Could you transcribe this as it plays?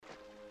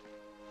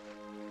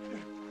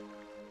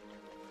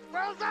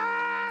Wilson!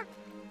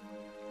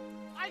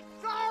 I'm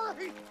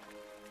sorry!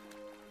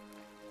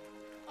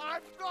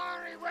 I'm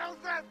sorry,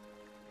 Wilson!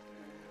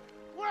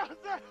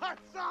 Wilson, I'm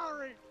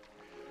sorry!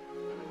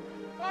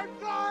 I'm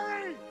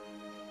sorry!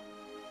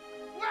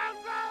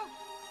 Wilson!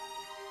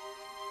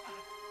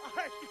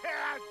 I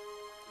can't!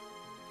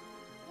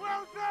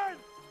 Wilson!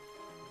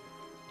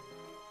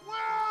 Wilson!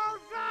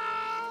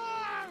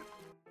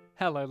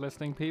 Hello,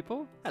 listening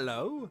people.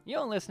 Hello.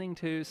 You're listening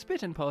to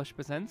Spit and Polish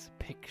Presents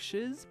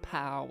Pictures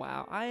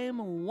Powwow. I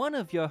am one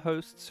of your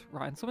hosts,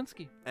 Ryan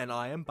Sawinski. And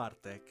I am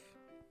Bartek.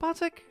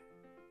 Bartek,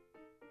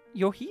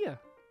 you're here.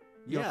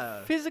 You're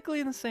Yeah.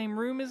 physically in the same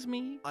room as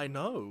me. I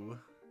know.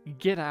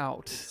 Get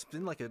out. It's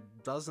been like a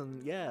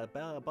dozen. Yeah,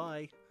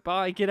 bye.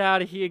 Bye, get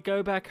out of here.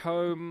 Go back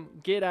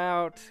home. Get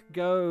out.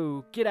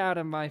 Go. Get out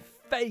of my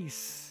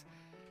face.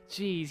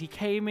 Jeez, he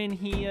came in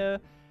here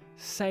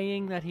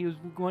saying that he was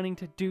wanting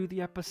to do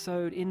the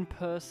episode in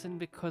person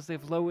because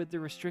they've lowered the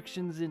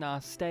restrictions in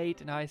our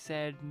state, and I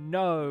said,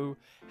 no,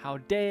 how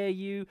dare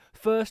you?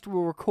 First,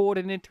 we'll record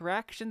an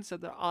interaction so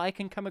that I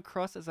can come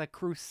across as a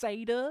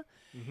crusader,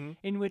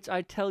 in which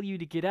I tell you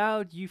to get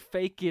out, you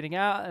fake getting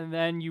out, and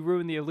then you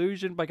ruin the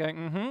illusion by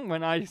going,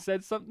 when I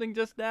said something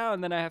just now,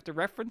 and then I have to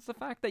reference the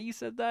fact that you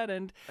said that,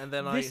 and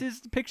then this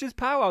is Pictures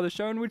Powwow, the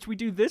show in which we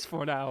do this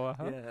for an hour,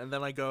 huh? Yeah, and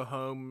then I go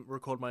home,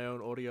 record my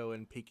own audio,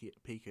 and peek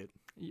it.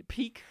 You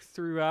peek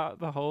throughout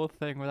the whole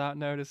thing without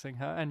noticing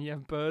her, and you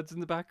have birds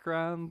in the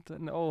background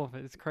and all of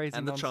it. It's crazy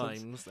And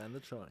nonsense. the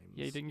chimes.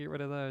 Yeah, you didn't get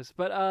rid of those.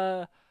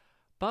 But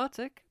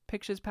Bartek,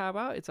 Pictures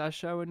Powwow, it's our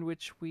show in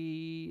which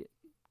we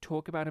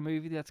talk about a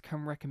movie that's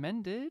come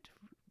recommended.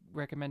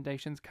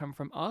 Recommendations come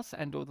from us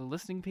and all the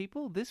listening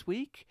people. This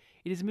week,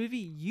 it is a movie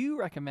you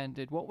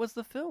recommended. What was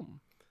the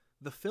film?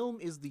 The film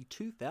is the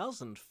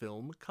 2000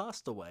 film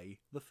Castaway,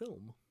 the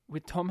film.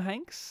 With Tom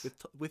Hanks?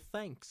 With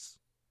thanks.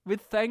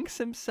 With Thanks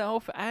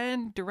himself,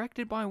 and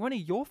directed by one of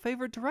your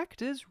favorite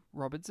directors,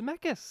 Robert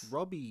Zemeckis.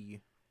 Robbie.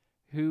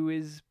 Who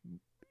is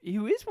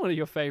one of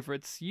your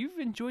favorites. You've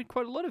enjoyed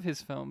quite a lot of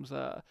his films.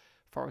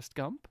 Forrest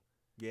Gump.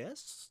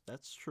 Yes,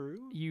 that's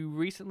true. You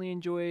recently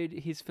enjoyed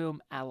his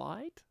film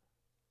Allied,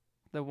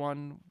 the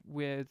one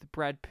with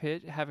Brad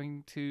Pitt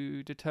having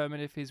to determine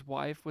if his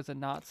wife was a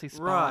Nazi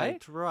spy.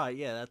 Right,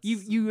 yeah, that's...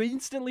 You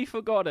instantly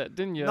forgot it,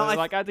 didn't you? No,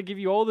 I had to give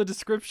you all the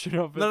description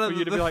of it for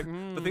you to be like,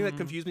 The thing that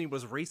confused me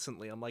was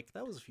recently. I'm like,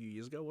 that was a few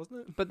years ago,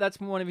 wasn't it? But that's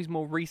one of his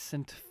more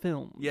recent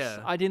films.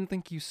 Yeah. I didn't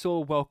think you saw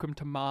Welcome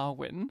to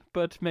Marwen,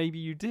 but maybe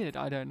you did.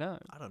 I don't know.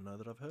 I don't know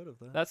that I've heard of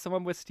that. That's the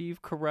one where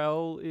Steve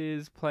Carell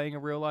is playing a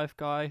real life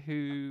guy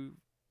who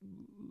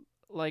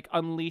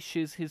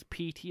unleashes his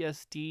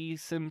PTSD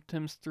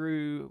symptoms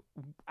through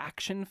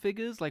action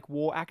figures, like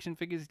war action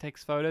figures. He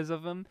takes photos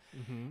of them,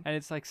 and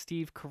it's like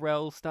Steve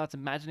Carell starts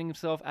imagining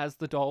himself as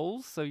the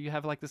dolls. So you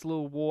have like this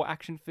little war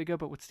action figure,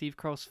 but with Steve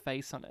Carell's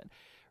face on it.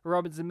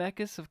 Robert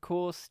Zemeckis, of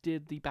course,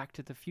 did the Back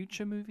to the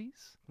Future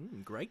movies.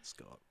 Great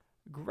Scott.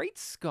 Great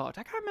Scott.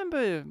 I can't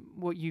remember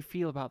what you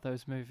feel about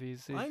those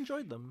movies. I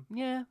enjoyed them.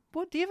 Yeah.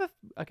 What do you have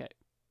okay,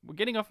 we're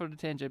getting off on a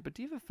tangent, but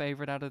do you have a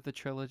favorite out of the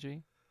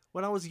trilogy?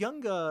 When I was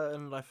younger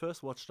and I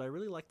first watched it, I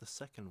really liked the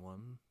second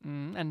one.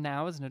 And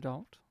now as an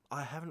adult?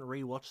 I haven't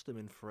rewatched them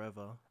in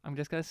forever. I'm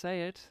just going to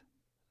say it.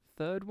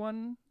 Third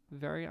one,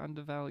 very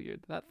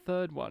undervalued. That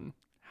third one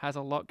has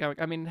a lot going.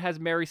 I mean, it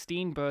has Mary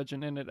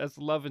Steenburgen in it as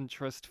love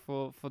interest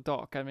for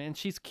Doc. I mean,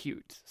 she's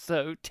cute.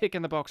 So, tick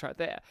in the box right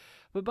there.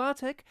 But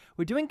Bartek,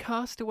 we're doing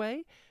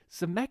Castaway.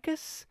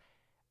 Zemeckis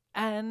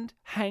and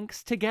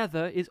Hanks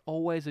together is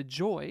always a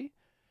joy.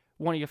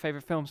 One of your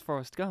favorite films,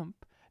 Forrest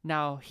Gump.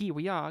 Now, here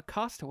we are,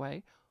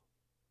 Castaway.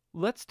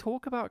 Let's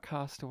talk about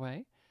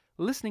Castaway.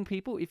 Listening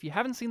people, if you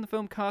haven't seen the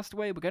film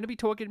Castaway, we're going to be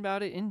talking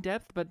about it in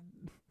depth, but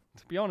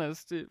to be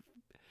honest,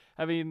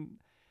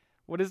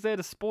 what is there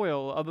to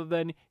spoil other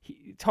than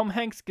Tom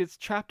Hanks gets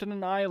trapped on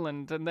an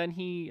island and then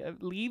he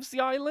leaves the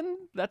island?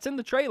 That's in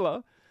the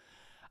trailer.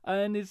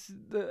 And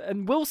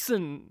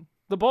Wilson,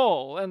 the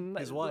ball, and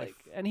his wife.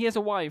 And he has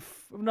a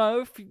wife.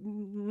 No,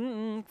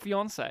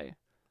 fiance.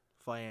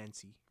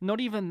 Fiancé. Not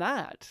even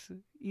that.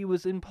 He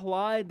was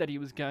implied that he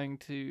was going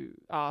to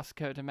ask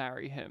her to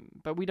marry him,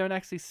 but we don't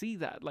actually see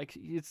that. Like,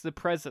 it's the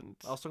present.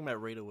 I was talking about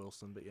Rita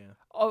Wilson, but yeah.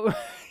 Oh,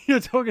 you're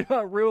talking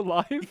about real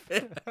life?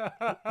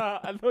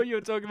 I thought you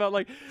were talking about,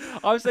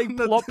 I was saying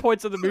plot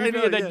points of the movie,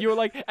 and then you were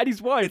like, and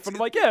his wife. And I'm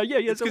like, yeah,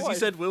 it's because you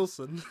said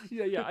Wilson.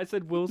 Yeah, I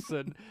said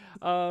Wilson.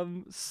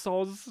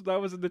 Soz, that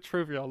was in the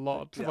trivia a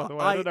lot, Yeah, by the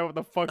way. I don't know what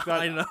the fuck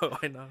that...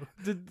 I know.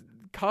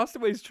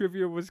 Castaway's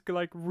trivia was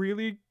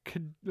really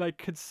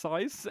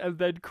concise and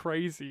then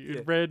crazy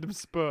in random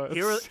spurts.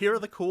 Here are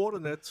the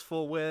coordinates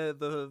for where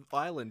the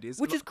island is,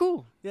 which is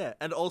cool. Yeah,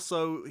 and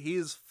also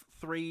here's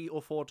 3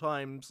 or 4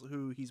 times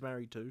who he's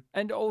married to.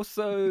 And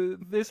also,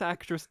 this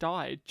actress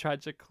died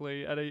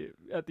tragically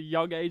at the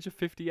young age of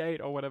 58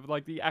 or whatever.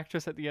 Like the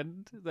actress at the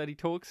end that he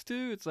talks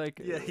to, it's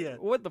like, yeah.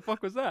 What the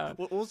fuck was that?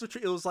 What was the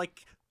it was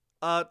like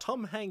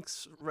Tom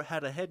Hanks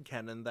had a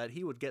headcanon that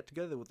he would get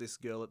together with this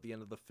girl at the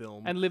end of the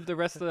film. And live the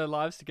rest of their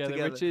lives together,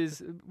 Together. which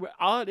is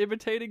art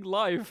imitating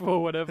life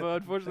or whatever.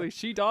 Unfortunately,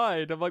 she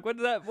died. I'm like, what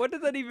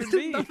did that even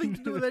mean? Nothing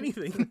to do with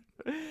anything.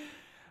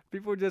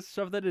 People just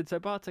shove that in. So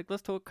Bartek,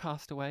 let's talk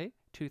Castaway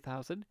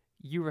 2000.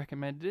 You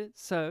recommended it.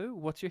 So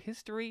what's your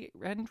history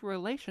and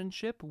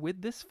relationship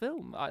with this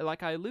film?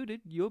 Like I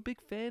alluded, you're a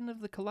big fan of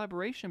the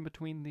collaboration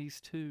between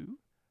these two,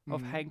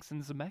 of Hanks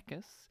and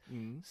Zemeckis.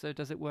 So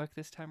does it work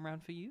this time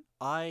around for you?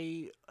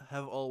 I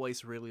have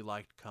always really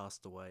liked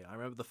Castaway. I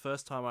remember the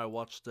first time I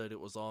watched it, it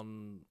was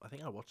on... I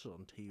think I watched it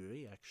on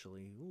TV,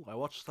 actually. Ooh, I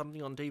watched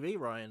something on TV,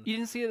 Ryan. You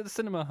didn't see it at the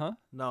cinema, huh?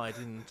 No, I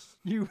didn't.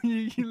 You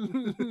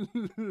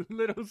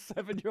little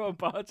 7-year-old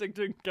Bartek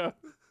didn't go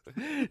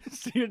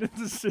see it at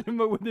the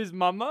cinema with his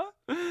mama?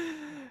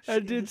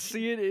 And did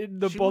see it in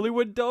the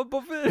Bollywood dub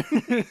of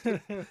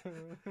it?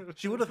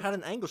 She would have had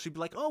an angle. She'd be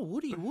like, oh,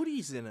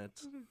 Woody's in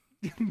it.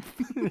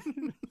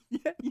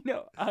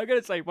 Yeah, I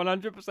gotta say,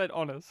 100%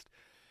 honest,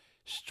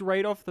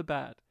 straight off the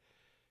bat,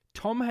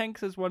 Tom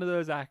Hanks is one of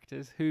those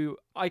actors who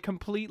I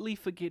completely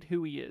forget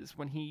who he is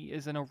when he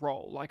is in a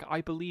role. Like,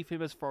 I believe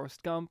him as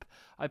Forrest Gump,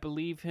 I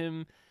believe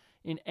him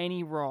in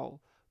any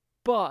role,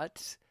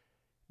 but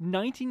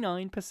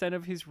 99%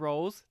 of his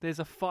roles, there's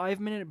a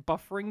 5-minute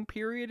buffering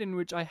period in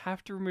which I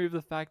have to remove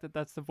the fact that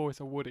that's the voice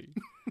of Woody.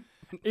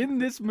 In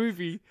this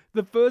movie,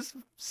 the first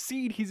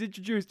scene he's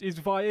introduced is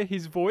via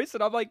his voice,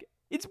 and I'm like,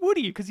 it's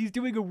Woody, because he's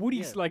doing a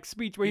Woody-like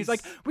speech where he's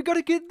like, we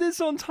gotta get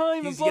this on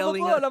time, and blah, blah,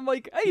 blah. And I'm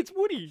like, hey, it's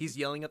Woody. He's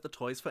yelling at the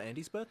toys for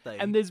Andy's birthday.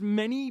 And there's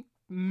many,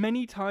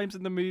 many times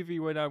in the movie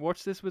when I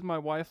watched this with my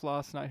wife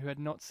last night who had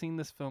not seen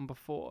this film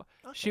before.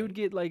 Okay. She would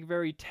get, like,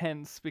 very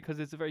tense because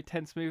it's a very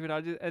tense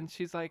movie, and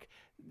she's like,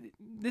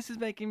 this is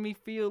making me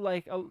feel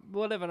like,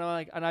 whatever.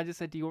 And I just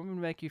said, do you want me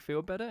to make you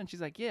feel better? And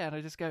she's like, yeah. And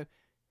I just go,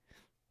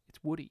 it's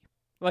Woody.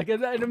 Like,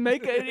 and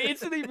it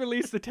instantly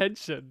release the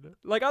tension.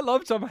 Like, I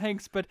love Tom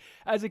Hanks, but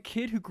as a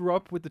kid who grew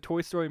up with the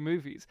Toy Story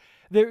movies,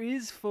 there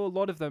is, for a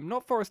lot of them,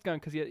 not Forrest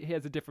Gump, because he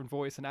has a different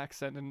voice and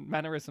accent and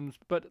mannerisms,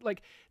 but,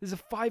 like, there's a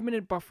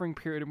 5-minute buffering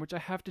period in which I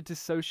have to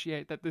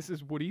dissociate that this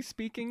is Woody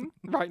speaking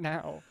right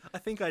now. I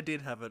think I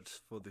did have it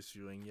for this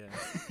viewing,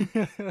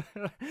 yeah.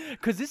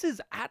 Because this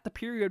is at the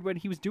period when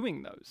he was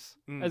doing those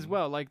as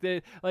well. Like,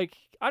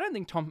 I don't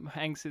think Tom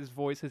Hanks's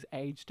voice has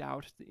aged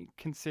out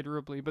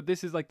considerably, but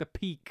this is, like, the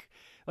peak.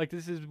 Like,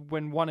 this is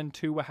when 1 and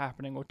 2 were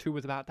happening, or 2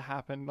 was about to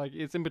happen. Like,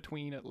 it's in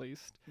between, at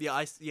least.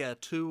 Yeah,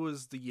 2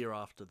 was the year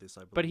after this,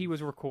 I believe. But he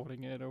was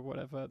recording it, or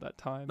whatever, at that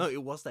time. No,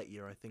 it was that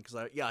year, I think.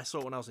 Because I saw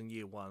it when I was in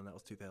year 1, and that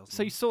was 2000.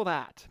 So you saw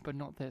that, but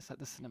not this at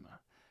the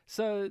cinema.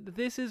 So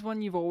this is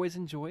one you've always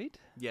enjoyed?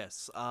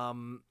 Yes.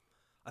 I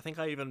think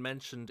I even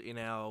mentioned in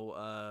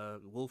our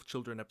Wolf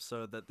Children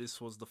episode that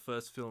this was the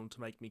first film to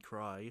make me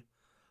cry.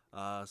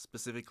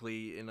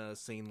 Specifically in a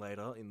scene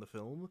later in the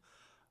film.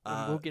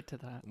 And we'll get to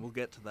that. We'll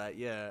get to that,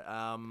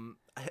 yeah.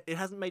 It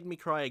hasn't made me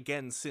cry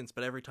again since,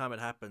 but every time it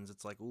happens,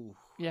 it's like, ooh.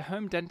 Yeah,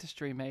 Home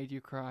Dentistry made you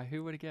cry.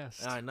 Who would have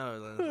guessed? I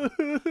know.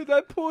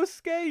 That poor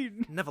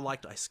skate. Never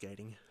liked ice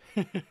skating.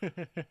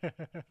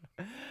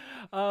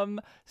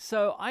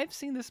 So I've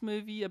seen this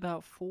movie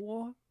about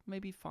 4,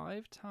 maybe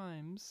 5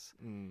 times.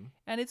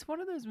 And it's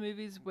one of those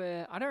movies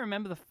where I don't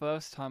remember the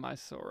first time I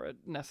saw it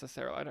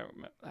necessarily. I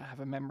don't have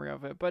a memory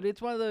of it, but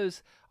it's one of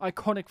those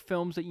iconic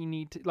films that you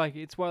need to, like,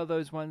 it's one of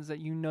those ones that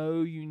you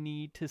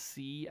need to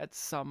see at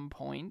some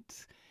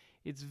point.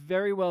 It's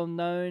very well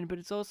known, but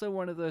it's also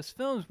one of those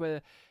films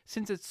where,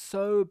 since it's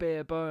so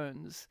bare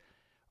bones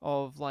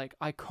of, like,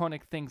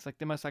 iconic things, like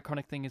the most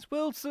iconic thing is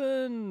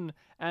Wilson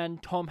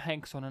and Tom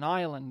Hanks on an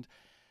island,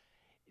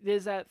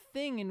 there's that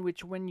thing in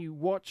which when you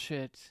watch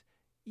it,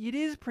 it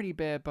is pretty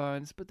bare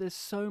bones, but there's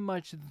so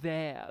much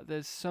there.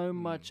 There's so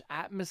much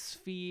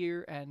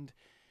atmosphere and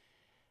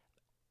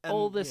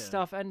all this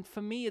stuff. And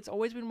for me, it's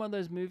always been one of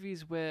those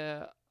movies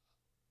where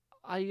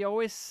I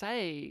always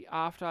say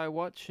after I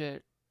watch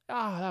it,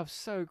 oh, that was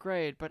so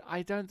great, but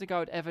I don't think I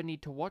would ever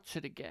need to watch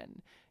it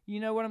again. You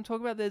know what I'm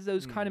talking about? There's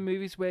those kind of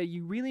movies where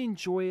you really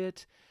enjoy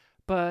it,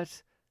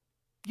 but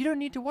you don't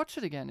need to watch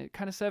it again. It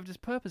kind of served its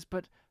purpose,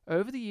 but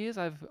over the years,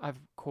 I've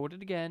caught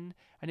it again,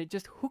 and it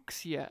just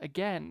hooks you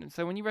again.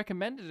 So when you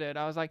recommended it,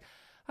 I was like,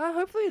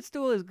 hopefully it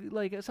still is,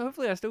 like, so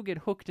hopefully I still get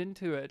hooked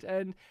into it.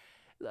 And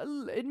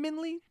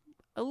admittedly,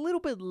 a little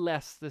bit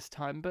less this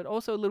time, but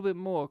also a little bit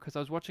more, because I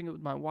was watching it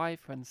with my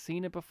wife who hadn't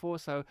seen it before,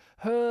 so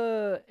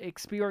her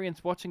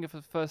experience watching it for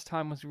the first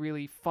time was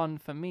really fun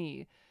for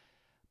me.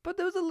 But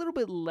there was a little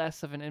bit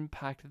less of an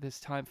impact this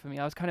time for me.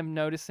 I was kind of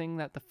noticing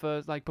that the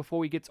first, like,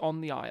 before he gets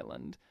on the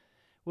island,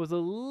 was a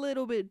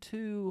little bit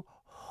too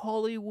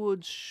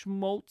Hollywood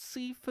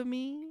schmaltzy for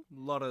me. A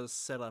lot of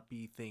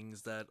setup-y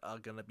things that are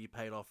going to be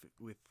paid off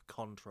with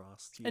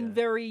contrast. Yeah. And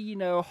very,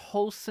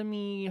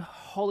 wholesome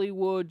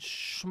Hollywood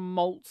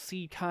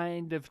schmaltzy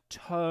kind of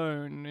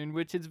tone, in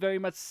which it's very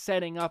much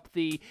setting up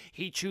he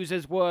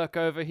chooses work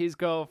over his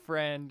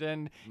girlfriend,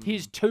 and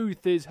his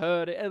tooth is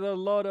hurt,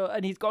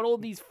 and he's got all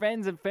these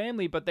friends and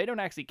family, but they don't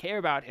actually care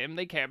about him.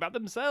 They care about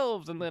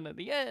themselves, and then at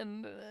the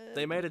end,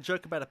 they made a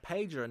joke about a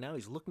pager, and now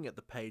he's looking at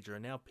the pager,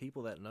 and now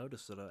people that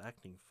notice it are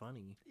acting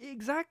funny.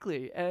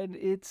 Exactly, and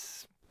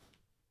it's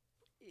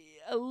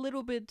a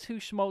little bit too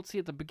schmaltzy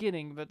at the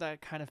beginning, but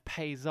that kind of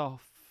pays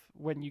off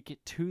when you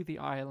get to the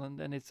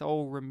island and it's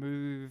all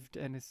removed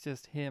and it's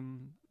just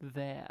him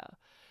there.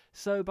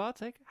 So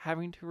Bartek,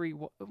 having to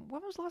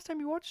when was the last time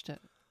you watched it?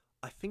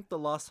 I think the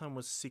last time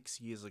was 6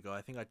 years ago.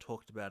 I think I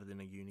talked about it in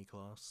a uni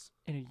class.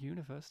 In a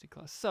university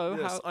class. So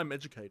yes, I'm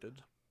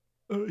educated.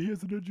 He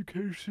has an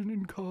education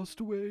in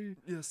Castaway.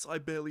 Yes, I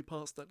barely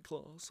passed that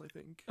class, I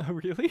think. Oh,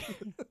 really?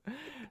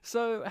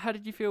 So, how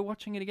did you feel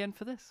watching it again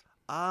for this?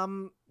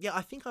 Yeah,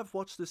 I think I've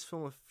watched this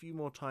film a few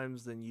more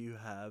times than you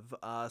have.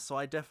 So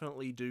I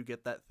definitely do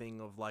get that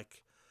thing of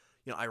like,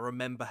 I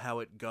remember how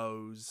it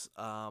goes.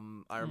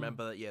 I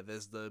remember that, yeah,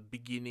 there's the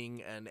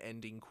beginning and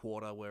ending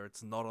quarter where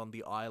it's not on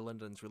the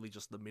island and it's really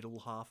just the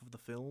middle half of the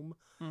film.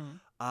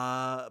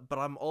 But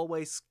I'm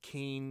always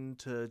keen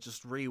to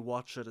just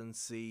rewatch it and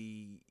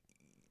see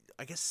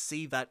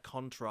that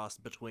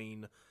contrast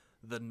between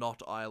the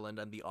not island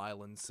and the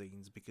island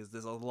scenes, because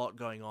there's a lot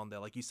going on there.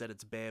 Like you said,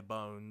 it's bare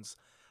bones.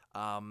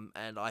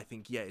 And I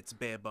think, yeah, it's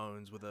bare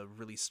bones with a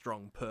really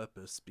strong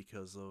purpose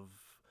because of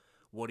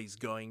what he's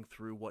going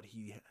through, what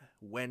he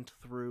went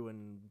through,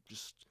 and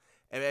just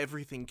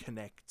everything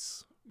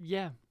connects.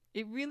 Yeah,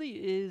 it really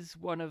is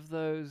one of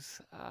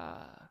those,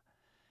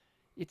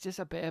 it's just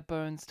a bare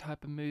bones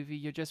type of movie.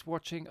 You're just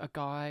watching a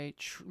guy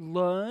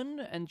learn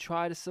and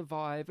try to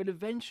survive and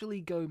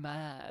eventually go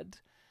mad.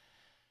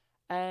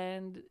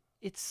 And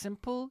it's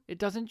simple. It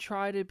doesn't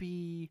try to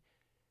be,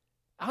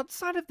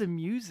 outside of the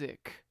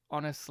music,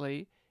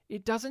 honestly,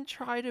 it doesn't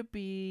try to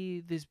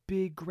be this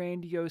big,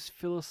 grandiose,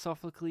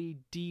 philosophically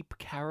deep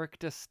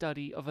character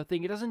study of a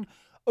thing. It doesn't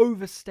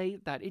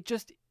overstate that. It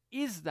just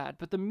is that.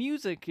 But the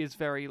music is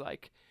very,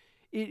 like,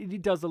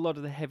 it does a lot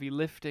of the heavy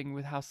lifting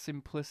with how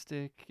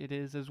simplistic it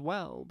is as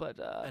well. But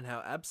and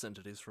how absent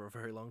it is for a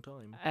very long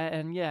time.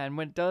 And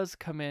when it does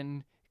come in,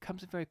 it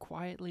comes in very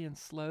quietly and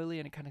slowly,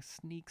 and it kind of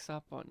sneaks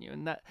up on you.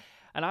 And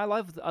I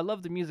love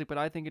the music, but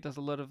I think it does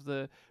a lot of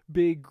the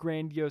big,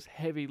 grandiose,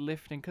 heavy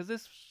lifting, because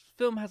this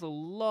film has a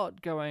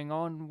lot going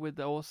on with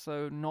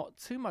also not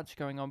too much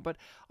going on. But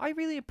I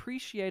really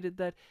appreciated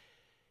that,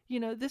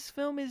 this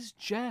film is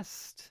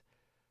just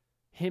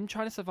him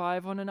trying to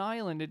survive on an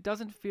island. It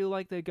doesn't feel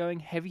like they're going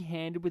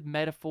heavy-handed with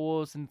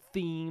metaphors and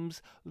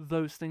themes.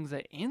 Those things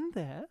are in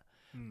there,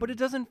 but it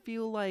doesn't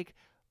feel like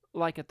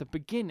at the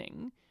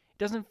beginning, it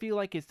doesn't feel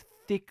like it's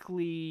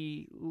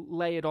thickly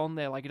layered on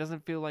there. Like, it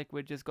doesn't feel like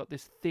we've just got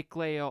this thick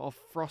layer of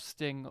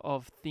frosting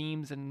of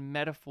themes and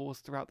metaphors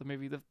throughout the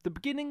movie. The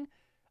beginning,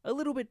 a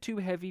little bit too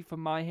heavy for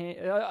my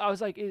hand. I was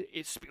like,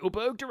 is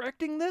Spielberg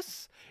directing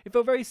this? It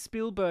felt very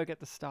Spielberg at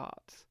the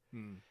start,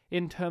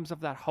 in terms of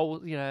that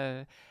whole,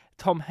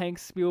 Tom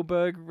Hanks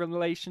Spielberg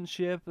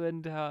relationship,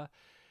 and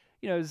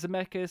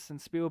Zemeckis and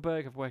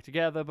Spielberg have worked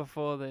together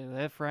before.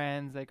 They're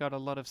friends. They got a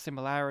lot of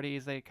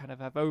similarities. They kind of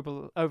have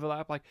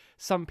overlap. Like,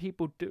 some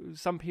people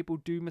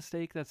do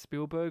mistake that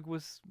Spielberg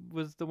was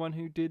the one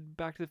who did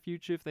Back to the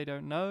Future if they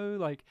don't know.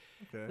 Like,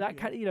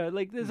 kind of,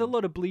 like, there's a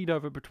lot of bleed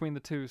over between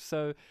the two.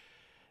 So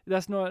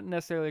that's not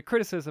necessarily a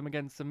criticism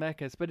against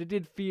Zemeckis, but it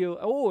did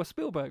feel,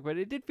 Spielberg, but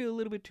it did feel a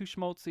little bit too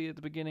schmaltzy at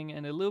the beginning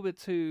and a little bit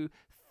too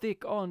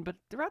thick on. But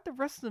throughout the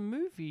rest of the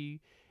movie,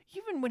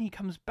 even when he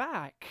comes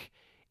back,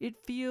 it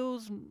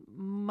feels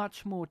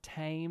much more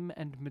tame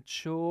and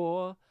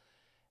mature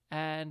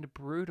and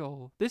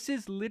brutal. This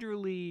is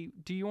literally,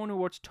 do you want to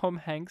watch Tom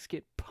Hanks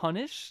get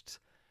punished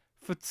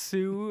for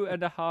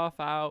 2.5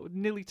 hours,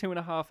 nearly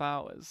 2.5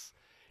 hours?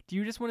 Do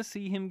you just want to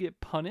see him get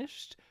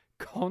punished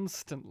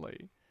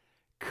constantly?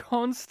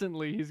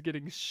 Constantly he's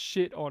getting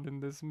shit on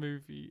in this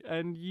movie,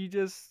 and you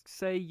just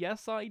say,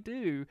 yes, I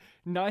do.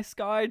 Nice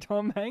guy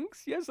Tom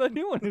Hanks? Yes, I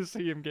do want to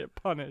see him get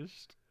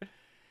punished.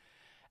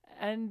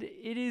 And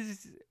it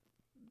is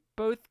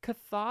both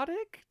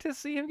cathartic to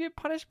see him get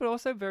punished, but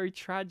also very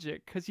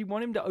tragic, because you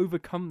want him to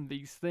overcome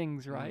these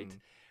things, right?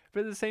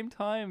 But at the same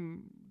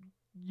time,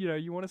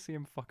 you want to see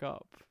him fuck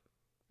up,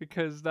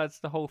 because that's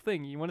the whole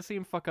thing. You want to see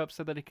him fuck up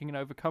so that he can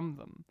overcome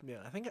them. Yeah,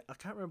 I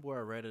can't remember where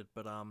I read it,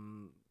 but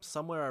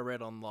somewhere I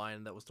read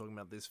online that was talking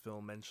about this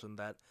film mentioned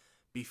that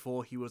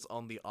before he was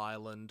on the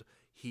island,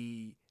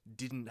 he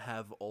didn't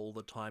have all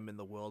the time in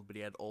the world, but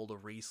he had all the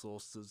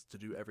resources to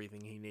do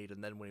everything he needed.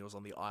 And then when he was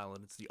on the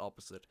island, it's the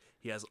opposite.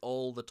 He has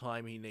all the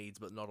time he needs,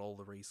 but not all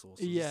the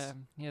resources. Yeah,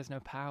 he has no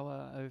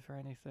power over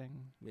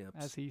anything,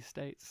 as he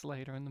states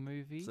later in the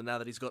movie. So now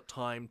that he's got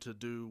time to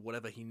do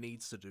whatever he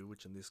needs to do,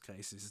 which in this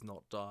case is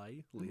not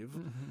die, live.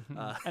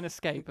 And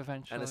escape,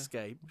 eventually. And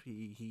escape.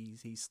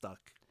 He's stuck.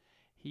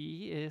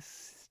 He is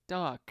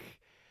stuck.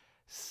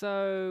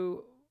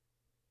 So,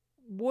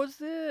 was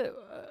there?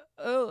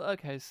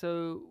 Okay.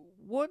 So,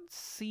 what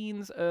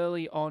scenes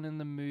early on in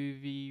the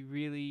movie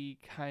really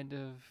kind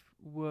of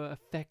were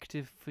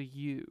effective for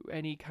you?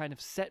 Any kind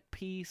of set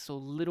piece or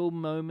little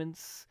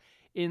moments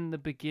in the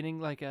beginning,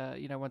 like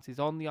once he's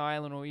on the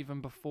island or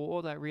even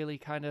before, that really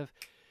kind of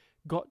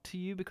got to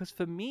you? Because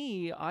for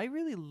me, I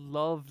really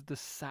loved the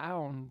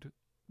sound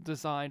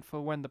design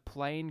for when the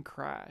plane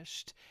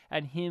crashed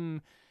and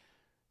him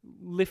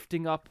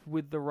lifting up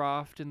with the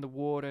raft in the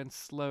water and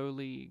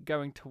slowly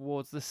going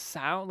towards the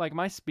sound. Like,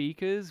 my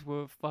speakers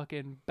were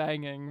fucking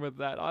banging with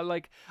that.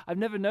 I've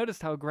never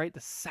noticed how great the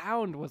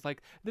sound was.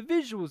 Like, the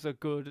visuals are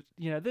good,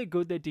 they're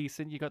good, they're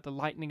decent. You got the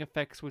lightning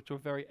effects, which were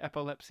very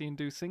epilepsy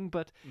inducing,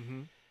 but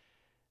Mm-hmm.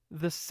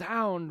 the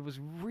sound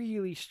was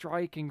really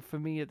striking for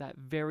me at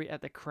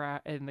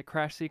in the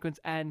crash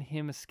sequence, and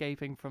him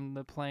escaping from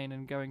the plane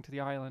and going to the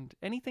island.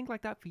 Anything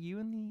like that for you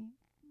in the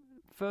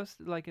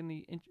first, like in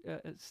the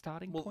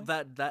starting Well, point?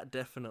 that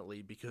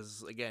definitely,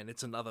 because again,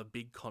 it's another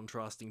big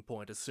contrasting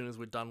point. As soon as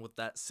we're done with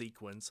that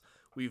sequence,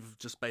 we've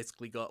just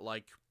basically got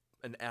like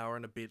an hour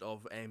and a bit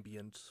of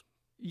ambient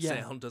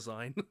sound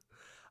design.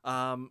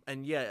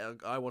 And yeah,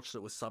 I watched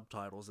it with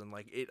subtitles, and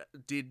like it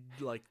did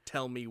like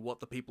tell me what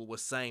the people were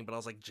saying, but I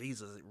was like,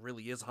 Jesus, it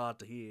really is hard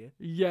to hear.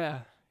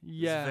 Yeah.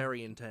 It's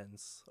very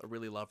intense. I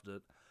really loved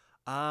it.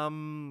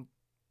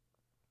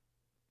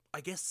 I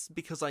guess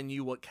because I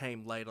knew what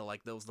came later,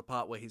 like there was the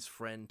part where his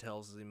friend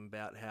tells him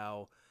about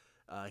how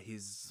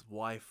his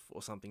wife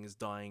or something is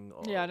dying.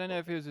 Or, Yeah, I don't know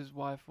if it was his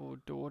wife or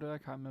daughter. I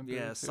can't remember.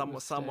 Yeah, if someone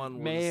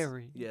was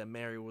Mary. Yeah,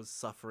 Mary was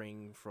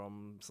suffering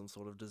from some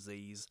sort of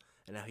disease,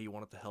 and how he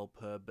wanted to help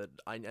her. But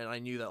I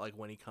knew that like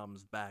when he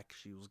comes back,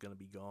 she was gonna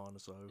be gone.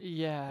 So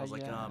Yeah, I was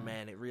like, yeah. oh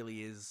man, it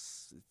really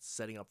is. It's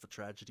setting up for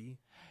tragedy.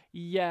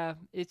 Yeah,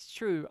 it's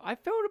true. I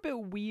felt a bit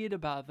weird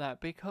about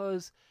that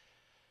because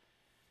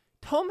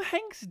Tom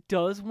Hanks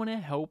does want to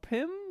help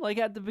him. Like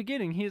at the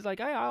beginning, he's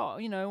like, I'll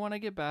when I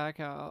get back,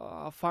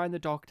 I'll find the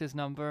doctor's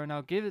number and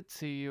I'll give it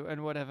to you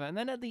and whatever. And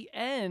then at the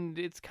end,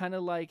 it's kind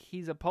of like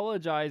he's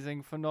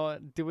apologizing for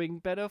not doing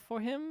better for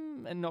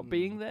him and not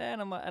being there.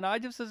 And I'm like, and I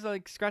just was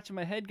like scratching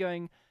my head,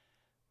 going,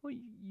 well,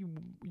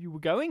 you were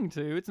going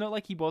to. It's not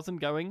like he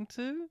wasn't going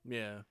to.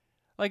 Yeah.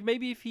 Like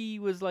maybe if he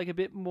was like a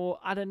bit more,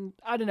 I don't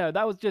know.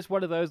 That was just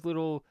one of those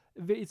little,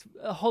 it's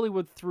a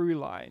Hollywood through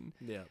line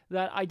Yeah.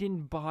 that I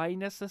didn't buy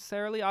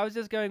necessarily. I was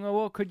just going, well,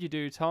 what could you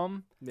do,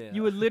 Tom? Yeah.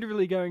 You were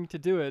literally going to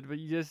do it, but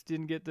you just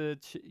didn't get the,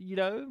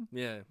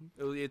 Yeah.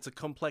 It's a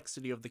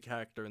complexity of the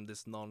character in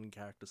this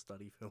non-character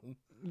study film.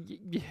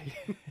 Yeah.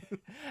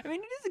 I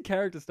mean, it is a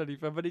character study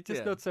film, but it's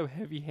just not so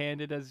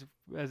heavy-handed as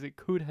it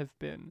could have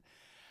been.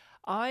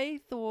 I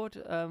thought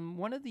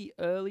one of the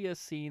earlier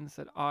scenes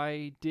that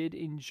I did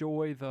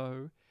enjoy,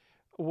 though,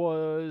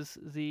 was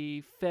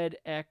the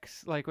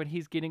FedEx, like when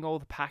he's getting all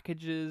the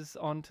packages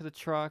onto the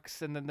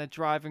trucks, and then they're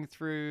driving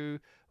through,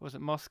 was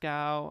it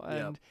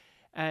Moscow?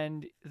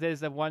 And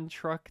there's that one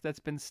truck that's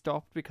been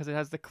stopped because it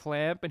has the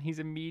clamp, and he's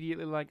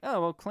immediately like,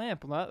 oh, well,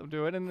 clamp, well, that'll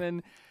do it. And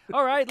then,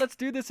 all right, let's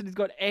do this. And he's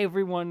got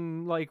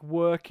everyone like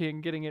working,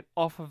 getting it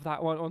off of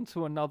that one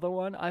onto another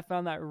one. I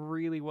found that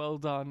really well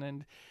done.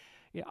 And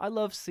yeah, I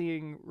love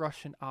seeing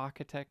Russian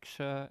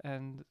architecture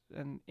and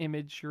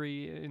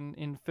imagery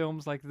in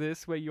films like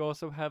this, where you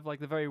also have like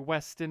the very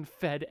Western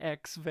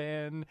FedEx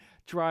van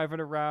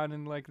driving around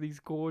in like these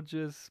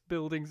gorgeous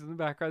buildings in the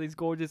background, these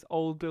gorgeous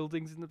old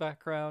buildings in the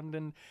background,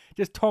 and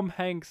just Tom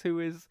Hanks, who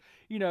is,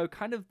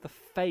 kind of the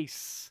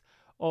face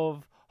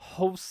of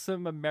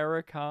wholesome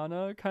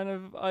Americana kind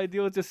of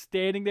ideal, just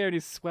standing there in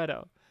his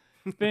sweater.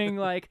 Being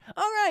like,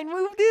 all right,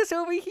 move this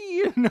over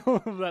here, and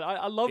all of that.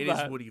 I love It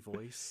that. is Woody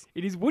voice.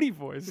 It is Woody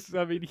voice.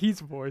 I mean, his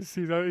voice.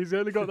 He's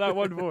only got that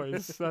one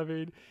voice. I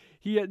mean,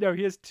 he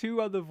has two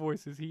other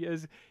voices. He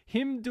has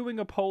him doing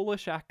a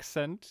Polish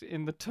accent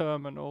in the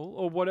terminal,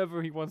 or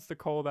whatever he wants to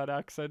call that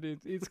accent.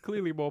 It's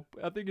clearly more,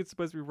 I think it's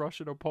supposed to be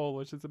Russian or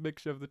Polish. It's a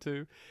mixture of the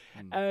two.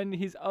 And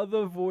his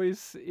other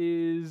voice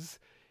is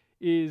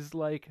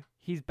like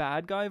his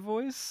bad guy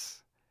voice.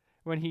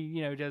 When he,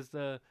 does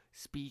the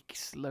speak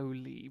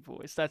slowly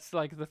voice. That's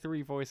like the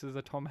three voices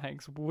of Tom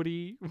Hanks.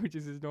 Woody, which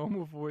is his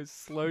normal voice,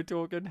 slow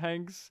talking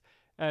Hanks,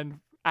 and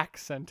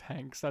accent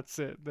Hanks. That's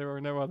it. There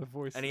are no other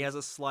voices. And he has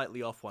a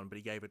slightly off one, but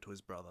he gave it to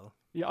his brother.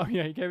 Yeah, oh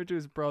yeah, he gave it to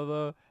his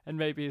brother and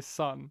maybe his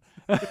son.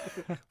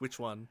 Which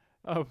one?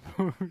 Oh,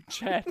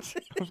 Chet,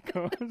 of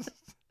course.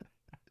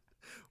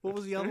 What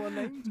was the other one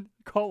named?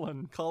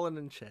 Colin. Colin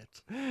and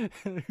Chet.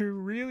 Who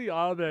really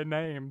are their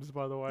names,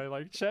 by the way.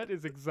 Like, Chet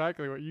is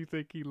exactly what you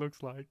think he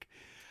looks like.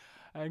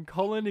 And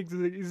Colin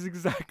is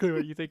exactly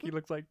what you think he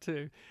looks like,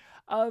 too.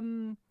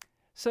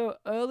 So,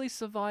 early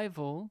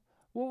survival.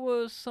 What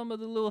were some of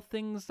the little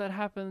things that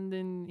happened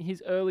in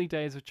his early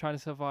days of trying to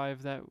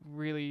survive that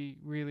really,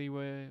 really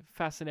were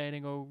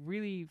fascinating, or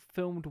really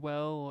filmed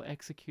well or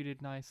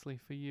executed nicely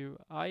for you?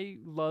 I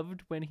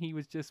loved when he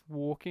was just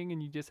walking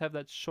and you just have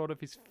that shot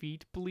of his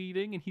feet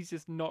bleeding and he's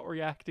just not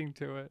reacting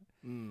to it.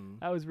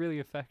 That was really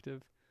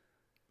effective.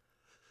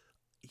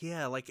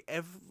 Yeah, like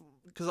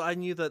because I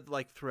knew that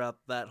like throughout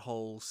that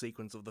whole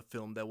sequence of the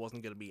film there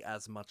wasn't going to be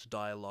as much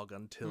dialogue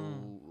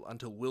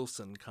until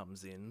Wilson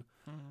comes in.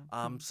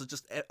 So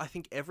just I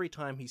think every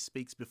time he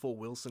speaks before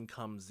Wilson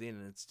comes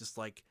in, it's just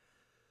like,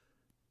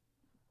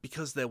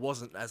 because there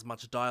wasn't as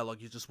much dialogue,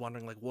 you're just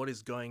wondering like what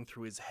is going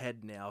through his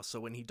head now. So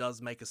when he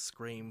does make a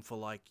scream for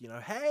like,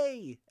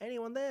 hey,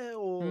 anyone there,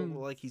 or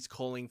like he's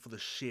calling for the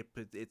ship,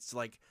 it's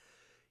like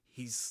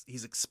he's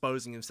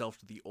exposing himself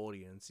to the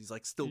audience. He's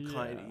like still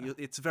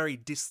it's very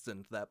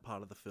distant, that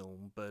part of the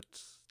film, but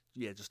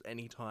yeah, just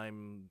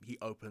anytime he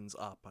opens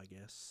up, I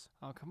guess.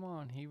 Oh, come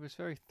on. He was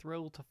very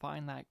thrilled to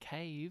find that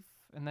cave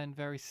and then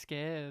very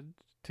scared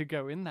to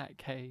go in that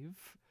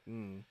cave.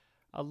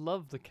 I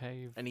love the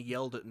cave. And he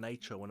yelled at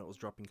nature when it was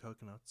dropping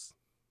coconuts.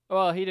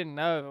 Well, he didn't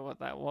know what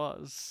that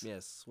was.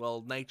 Yes,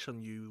 well, nature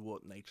knew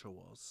what nature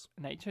was.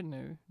 Nature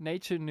knew.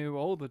 Nature knew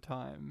all the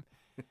time.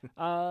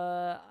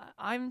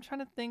 I'm trying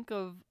to think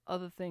of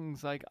other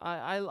things. Like,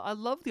 I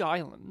love the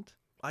island.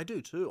 I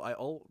do too.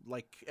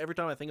 Like every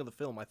time I think of the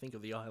film, I think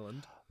of the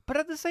island. But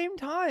at the same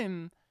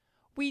time,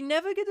 we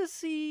never get to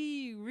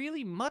see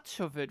really much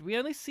of it. We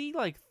only see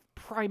like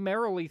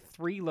primarily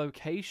 3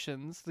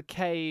 locations: the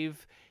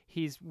cave,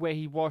 where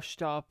he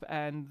washed up,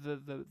 and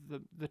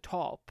the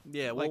top.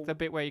 Yeah, well, like the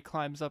bit where he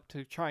climbs up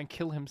to try and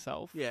kill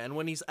himself. Yeah, and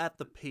when he's at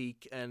the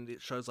peak and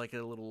it shows like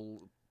a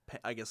little,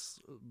 I guess,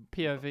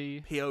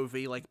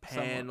 POV, like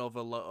pan of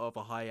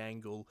a high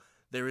angle,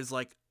 there is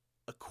like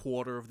a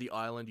quarter of the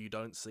island you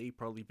don't see,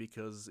 probably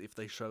because if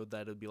they showed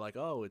that, it'd be like,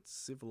 oh, it's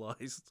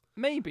civilized.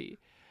 Maybe.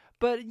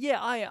 But yeah,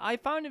 I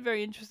found it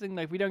very interesting.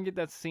 Like, we don't get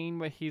that scene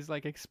where he's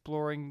like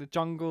exploring the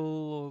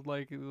jungle or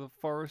like the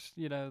forest,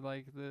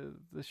 like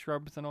the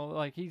shrubs and all.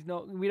 Like,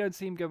 we don't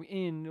see him go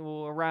in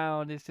or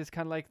around. It's just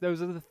kind of like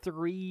those are the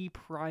 3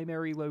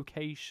 primary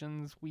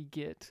locations we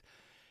get.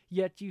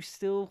 Yet you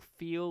still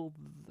feel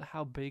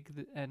how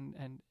big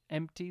and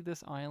empty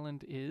this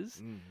island is.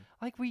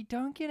 Like, we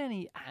don't get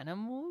any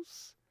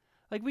animals.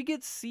 Like, we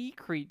get sea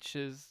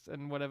creatures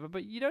and whatever,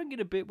 but you don't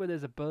get a bit where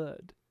there's a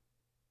bird.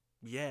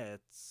 Yeah,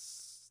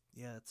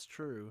 it's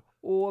true.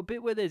 Or a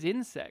bit where there's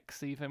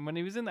insects, even. When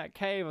he was in that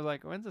cave, I was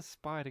like, when's a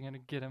spider going to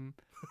get him?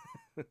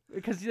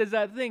 Because there's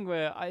that thing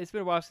where it's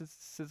been a while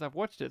since I've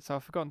watched it, so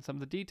I've forgotten some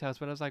of the details,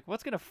 but I was like,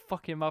 what's going to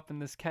fuck him up in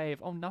this cave?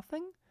 Oh,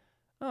 nothing?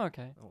 Oh,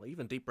 okay. Well,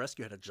 even Deep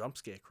Rescue had a jump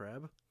scare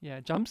crab. Yeah,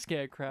 jump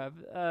scare crab.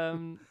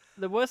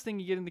 The worst thing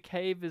you get in the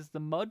cave is the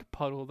mud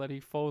puddle that he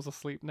falls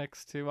asleep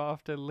next to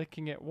after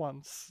licking it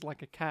once,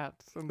 like a cat,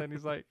 and then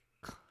he's like...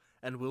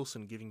 And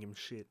Wilson giving him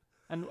shit.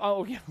 And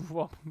oh yeah,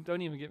 well,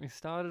 don't even get me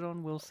started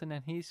on Wilson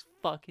and his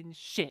fucking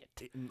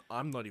shit.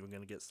 I'm not even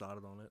going to get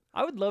started on it.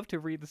 I would love to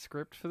read the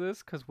script for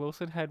this, because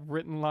Wilson had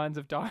written lines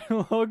of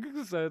dialogue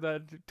so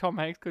that Tom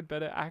Hanks could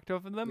better act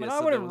off of them. Yeah, and I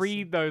want to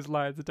read those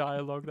lines of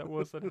dialogue that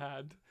Wilson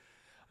had.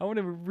 I want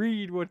to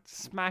read what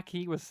smack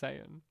he was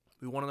saying.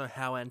 We want to know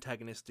how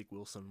antagonistic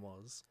Wilson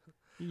was.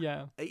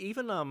 Yeah.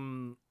 Even,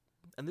 and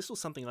this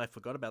was something I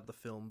forgot about the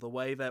film, the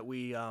way that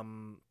we're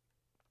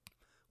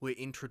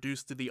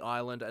introduced to the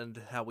island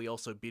and how we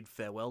also bid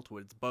farewell to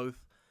it. It's both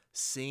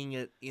seeing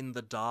it in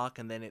the dark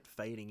and then it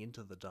fading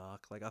into the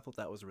dark. Like, I thought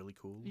that was really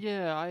cool.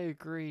 Yeah, I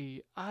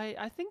agree.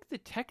 I think the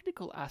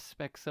technical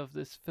aspects of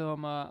this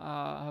film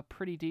are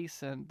pretty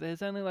decent.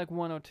 There's only like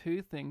 1 or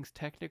 2 things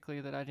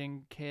technically that I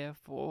didn't care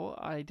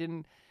for. I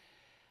didn't...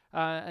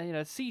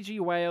 CG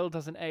whale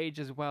doesn't age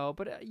as well,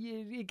 but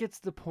it gets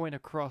the point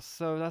across,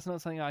 so that's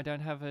not something I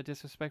don't have a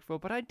disrespect for.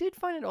 But I did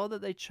find it odd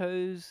that they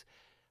chose...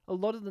 A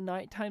lot of the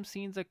nighttime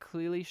scenes are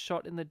clearly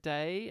shot in the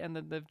day, and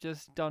that they've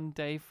just done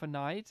day for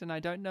night, and I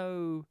don't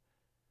know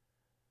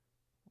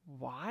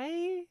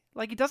why.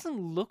 Like, it doesn't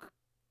look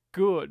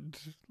good.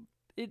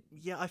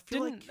 I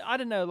feel like... I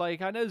don't know,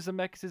 like, I know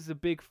Zemeckis is a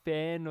big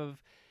fan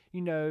of,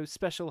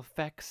 special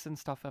effects and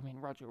stuff. I mean,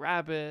 Roger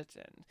Rabbit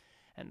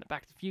and the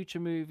Back to the Future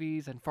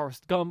movies and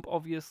Forrest Gump,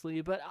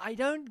 obviously, but I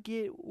don't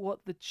get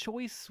what the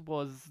choice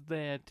was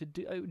there to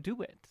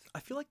do it.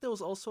 I feel like there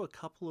was also a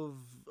couple of...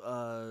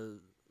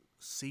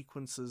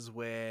 sequences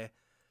where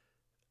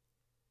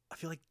I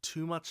feel like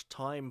too much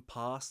time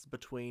passed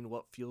between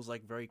what feels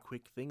like very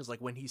quick things.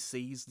 Like when he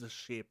sees the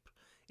ship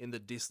in the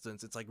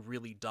distance, it's like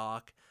really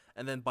dark,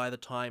 and then by the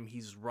time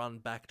he's run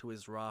back to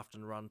his raft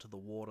and run to the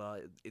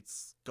water,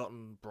 it's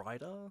gotten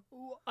brighter.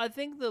 I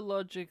think the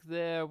logic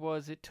there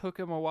was it took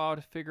him a while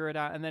to figure it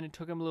out, and then it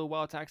took him a little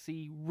while to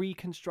actually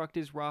reconstruct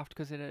his raft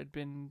because it had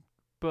been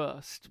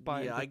burst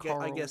by the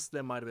coral. I guess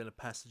there might have been a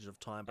passage of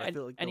time, but I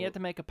feel like... And he had to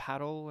make a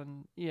paddle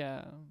and,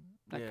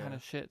 that kind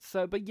of shit.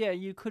 So, but yeah,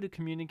 you could have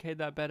communicated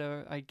that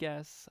better, I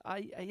guess.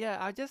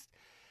 I just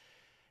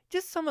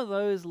some of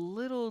those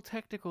little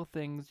technical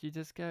things, you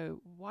just go,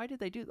 why did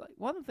they do that? Like,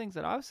 one of the things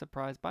that I was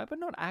surprised by, but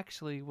not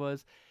actually,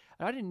 was,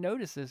 and I didn't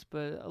notice this,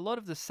 but a lot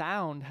of the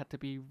sound had to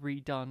be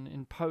redone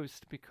in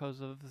post because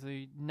of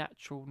the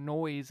natural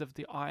noise of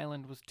the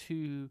island was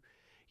too...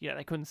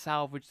 they couldn't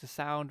salvage the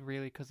sound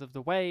really because of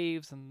the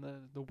waves and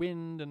the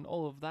wind and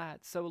all of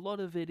that. So a lot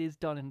of it is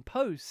done in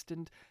post.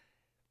 And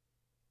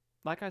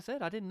like I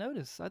said, I didn't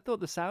notice. I thought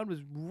the sound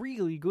was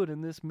really good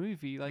in this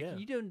movie. Like, Yeah.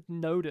 you don't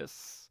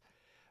notice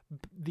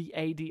the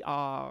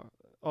ADR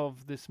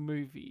of this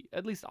movie.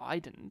 At least I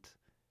didn't.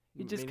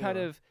 It just Me kind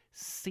neither. of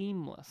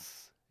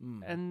seamless.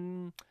 Mm.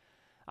 And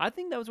I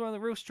think that was one of the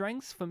real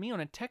strengths for me on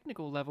a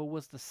technical level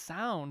was the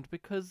sound,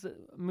 because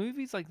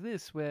movies like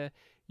this where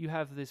you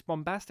have this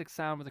bombastic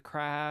sound with a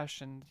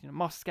crash and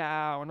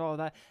Moscow and all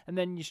that, and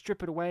then you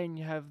strip it away and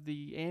you have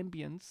the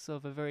ambience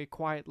of a very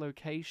quiet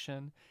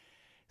location,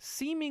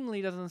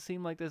 seemingly doesn't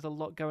seem like there's a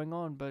lot going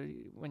on, but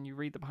when you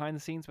read the behind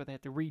the scenes where they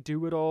had to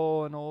redo it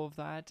all and all of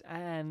that,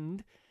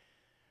 and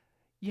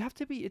you have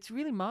to be, it's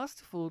really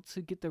masterful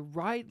to get the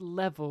right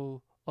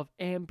level of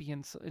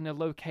ambience in a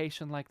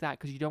location like that,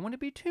 because you don't want to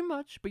be too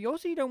much, but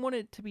you don't want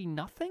it to be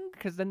nothing,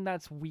 because then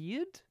that's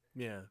weird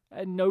Yeah.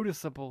 and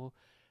noticeable.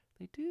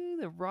 They do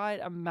the right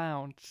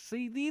amount.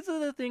 See, these are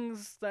the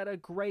things that are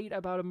great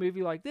about a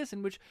movie like this,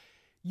 in which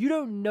you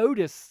don't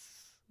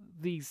notice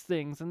these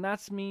things, and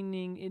that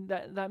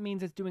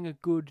means it's doing a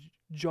good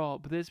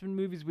job. There's been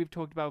movies we've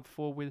talked about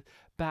before with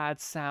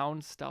bad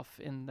sound stuff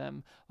in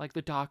them, like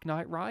The Dark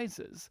Knight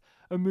Rises,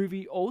 a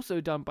movie also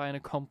done by an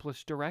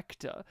accomplished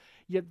director,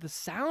 yet the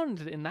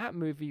sound in that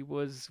movie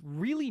was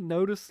really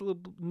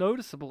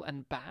noticeable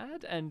and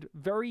bad and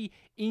very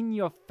in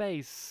your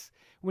face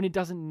when it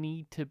doesn't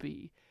need to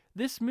be.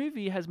 This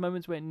movie has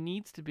moments where it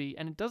needs to be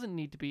and it doesn't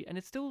need to be, and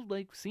it's still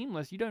like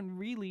seamless. You don't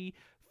really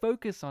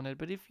focus on it,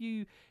 but if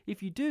you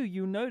do,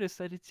 you notice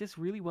that it's just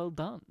really well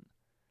done.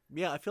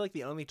 Yeah, I feel like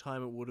the only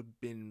time it would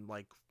have been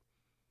like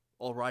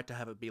all right to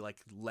have it be like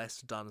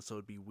less done, so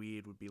it'd be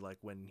weird, would be like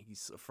when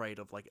he's afraid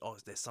of like, oh,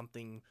 is there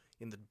something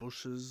in the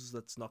bushes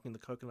that's knocking the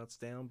coconuts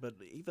down? But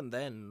even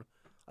then,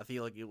 I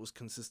feel like it was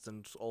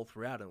consistent all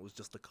throughout, and it was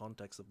just the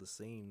context of the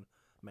scene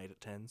made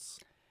it tense.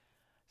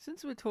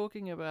 Since we're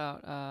talking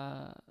about,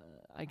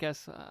 I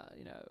guess,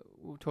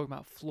 we're talking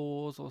about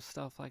flaws or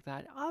stuff like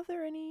that, are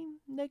there any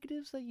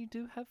negatives that you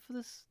do have for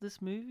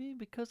this movie?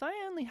 Because I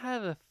only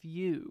have a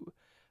few,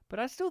 but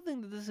I still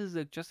think that this is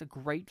just a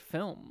great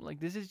film. Like,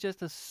 this is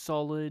just a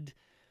solid,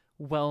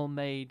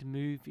 well-made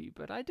movie.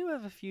 But I do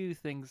have a few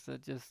things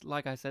that just,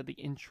 like I said, the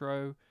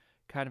intro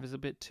kind of is a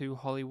bit too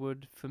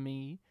Hollywood for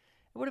me.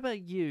 What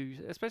about you?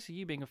 Especially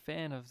you being a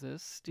fan of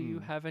this, do you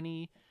have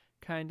any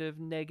kind of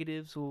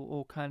negatives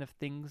or kind of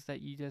things that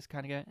you just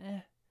kind of go, eh?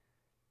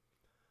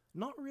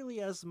 Not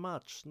really as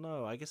much,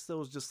 no. I guess there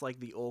was just like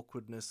the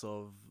awkwardness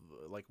of,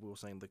 like we were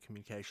saying, the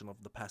communication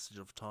of the passage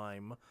of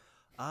time.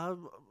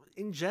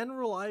 In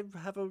general, I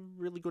have a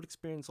really good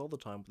experience all the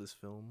time with this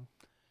film.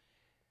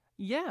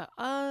 Yeah,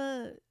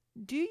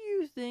 do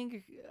you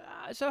think,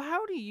 so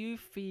how do you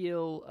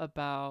feel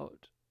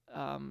about,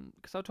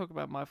 because I'll talk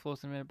about my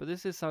flaws in a minute, but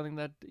this is something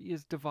that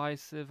is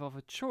divisive of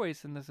a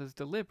choice, and this is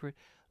deliberate,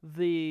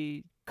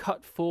 the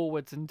cut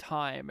forwards in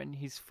time, and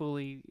he's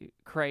fully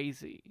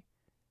crazy.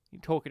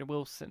 You're talking to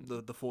Wilson.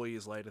 The 4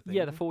 years later thing.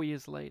 Yeah, the 4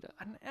 years later.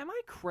 And am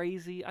I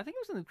crazy? I think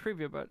it was in the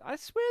trivia, but I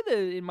swear that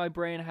in my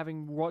brain,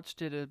 having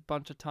watched it a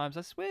bunch of times,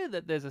 I swear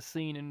that there's a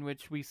scene in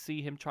which we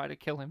see him try to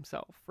kill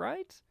himself,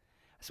 right?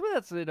 I swear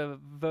that's in a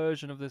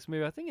version of this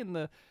movie. I think in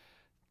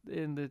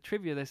the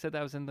trivia they said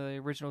that was in the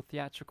original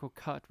theatrical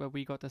cut, where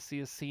we got to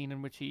see a scene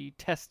in which he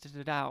tested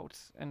it out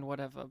and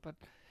whatever. But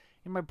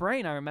in my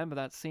brain, I remember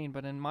that scene,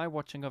 but in my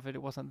watching of it,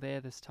 it wasn't there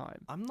this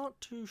time. I'm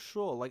not too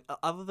sure. Like,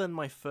 other than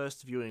my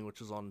first viewing, which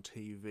was on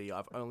TV,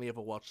 I've only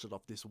ever watched it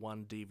off this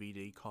one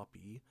DVD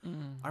copy.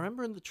 I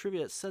remember in the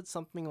trivia it said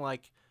something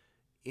like,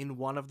 in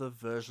one of the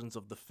versions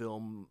of the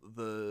film,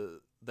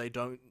 they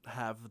don't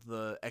have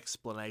the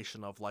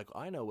explanation of, like,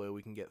 I know where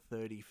we can get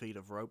 30 feet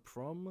of rope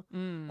from.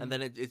 And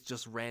then it's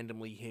just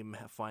randomly him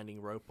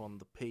finding rope on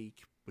the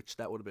peak, which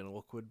that would have been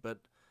awkward, but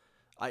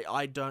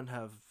I don't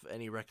have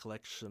any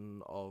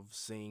recollection of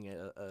seeing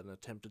an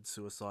attempted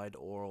suicide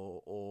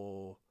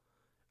or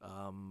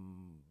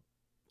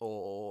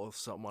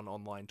someone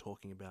online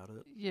talking about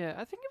it. Yeah,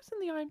 I think it was in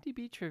the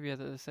IMDb trivia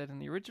that they said in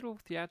the original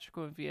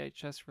theatrical and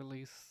VHS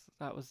release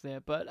that was there.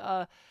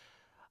 But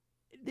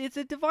it's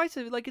a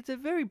divisive, like, it's a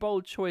very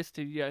bold choice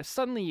to,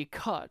 suddenly you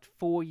cut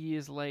 4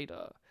 years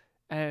later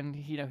and,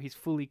 he's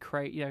fully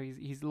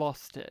he's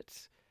lost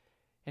it.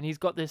 And he's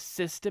got this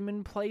system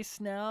in place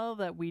now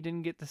that we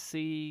didn't get to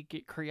see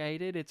get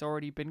created. It's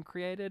already been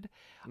created.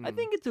 I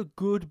think it's a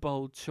good,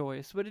 bold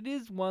choice, but it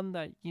is one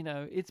that,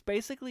 it's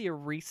basically a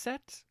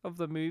reset of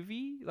the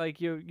movie.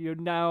 Like, you're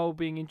now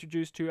being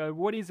introduced to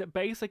what is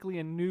basically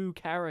a new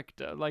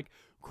character, like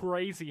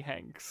Crazy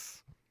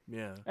Hanks.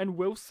 Yeah. And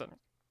Wilson.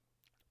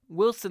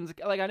 Wilson's,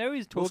 like, I know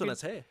he's talking... Wilson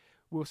has hair.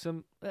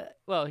 Wilson,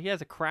 well, he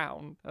has a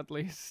crown, at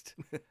least.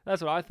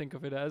 That's what I think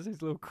of it as,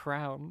 his little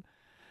crown.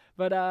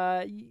 But,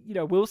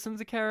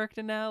 Wilson's a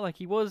character now. Like,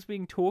 he was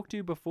being talked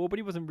to before, but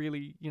he wasn't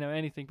really,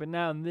 anything. But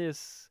now in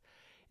this,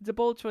 it's a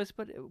bold choice.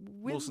 But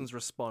Wilson's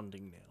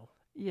responding now.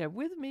 Yeah,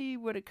 with me,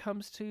 when it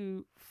comes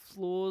to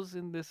flaws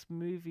in this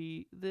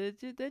movie, they're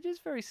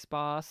just very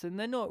sparse. And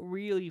they're not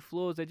really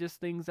flaws. They're just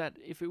things that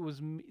if it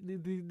was me,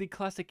 the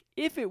classic,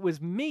 if it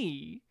was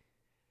me,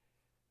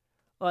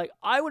 Like,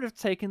 I would have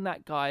taken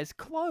that guy's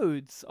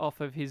clothes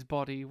off of his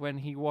body when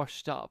he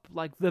washed up.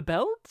 Like, the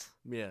belt?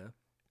 Yeah,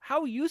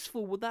 How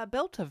useful would that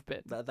belt have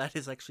been? that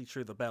is actually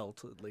true. The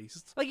belt, at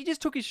least. Like, he just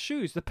took his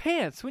shoes. The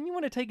pants. Wouldn't you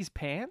want to take his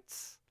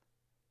pants?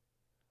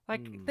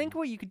 Like, think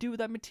what you could do with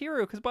that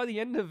material, because by the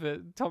end of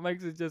it, Tom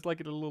Hanks is just like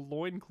in a little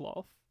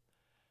loincloth.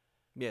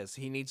 Yes,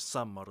 he needs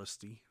some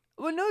modesty.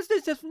 Well, no,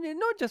 it's just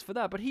not just for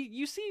that, but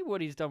you see what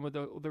he's done with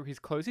his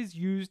clothes. He's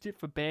used it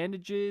for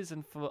bandages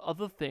and for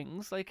other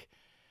things. Like,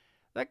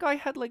 that guy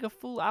had like a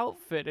full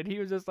outfit, and he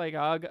was just like,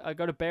 I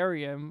got to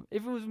bury him.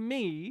 If it was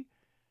me,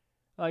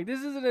 like,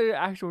 this isn't an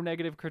actual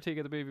negative critique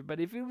of the movie,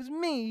 but if it was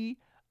me,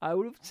 I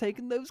would have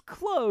taken those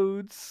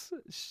clothes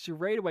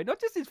straight away.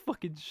 Not just his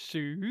fucking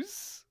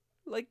shoes.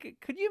 Like,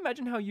 could you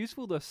imagine how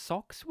useful the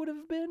socks would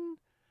have been?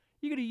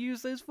 You could have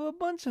used those for a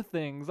bunch of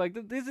things.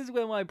 Like, this is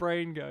where my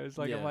brain goes.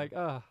 Like, I'm Yeah. like,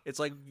 ah. It's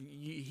like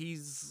he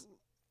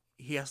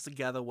has to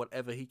gather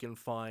whatever he can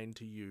find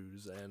to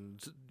use, and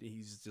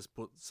he's just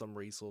put some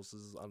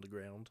resources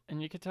underground.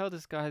 And you can tell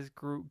this guy's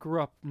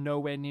grew up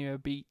nowhere near a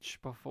beach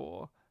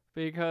before,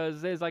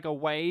 because there's like a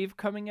wave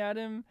coming at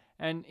him,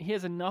 and he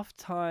has enough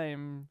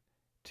time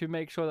to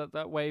make sure that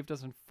that wave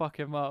doesn't fuck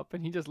him up,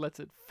 and he just lets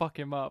it fuck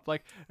him up.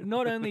 Like,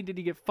 not only did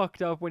he get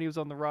fucked up when he was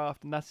on the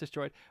raft and that's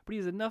destroyed, but he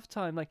has enough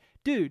time, like,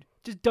 dude,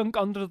 just dunk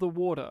under the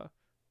water.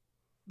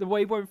 The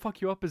wave won't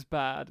fuck you up as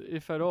bad,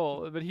 if at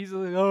all. But he's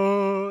like,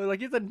 oh, like,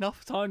 he has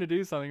enough time to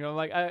do something. I'm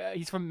like,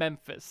 he's from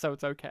Memphis, so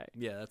it's okay.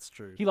 Yeah, that's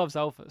true. He loves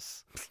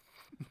Elvis.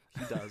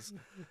 He does.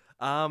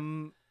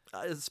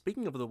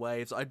 Speaking of the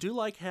waves, I do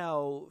like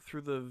how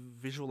through the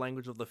visual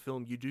language of the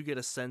film, you do get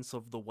a sense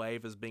of the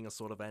wave as being a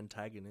sort of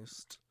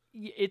antagonist.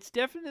 It's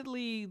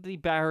definitely the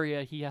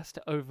barrier he has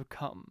to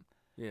overcome.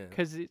 Yeah.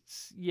 Because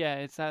it's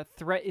that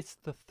threat. It's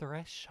the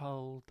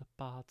threshold,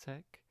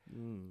 Bartek.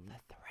 The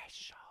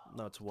threshold.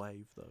 No, it's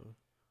wave though.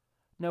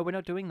 No, we're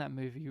not doing that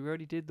movie. We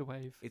already did the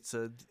wave. It's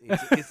a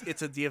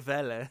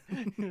diavelle.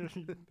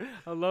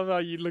 I love how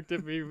you looked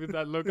at me with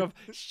that look of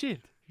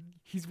shit.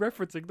 He's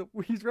referencing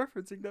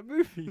that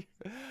movie.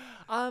 But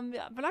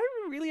I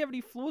don't really have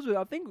any flaws with it.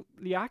 I think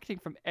the acting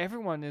from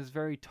everyone is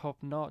very top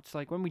notch.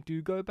 Like, when we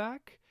do go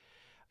back,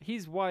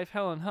 his wife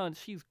Helen Hunt,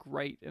 she's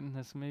great in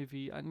this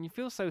movie, and you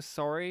feel so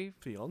sorry.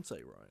 Fiance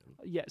Ryan.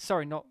 Yeah,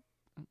 sorry, not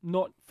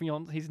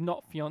fiance. He's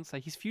not fiance.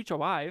 His future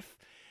wife.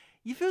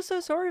 You feel so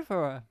sorry for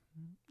her.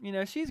 You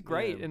know, she's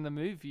great Yeah. in the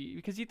movie,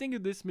 because you think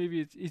of this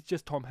movie is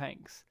just Tom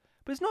Hanks,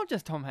 but it's not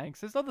just Tom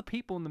Hanks. There's other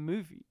people in the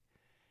movie,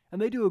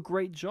 and they do a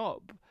great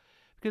job.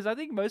 Because I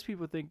think most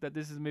people think that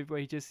this is a movie where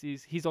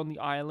he's on the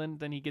island,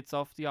 then he gets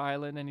off the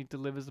island and he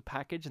delivers a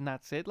package and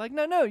that's it. Like,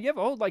 no, you have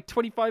a whole like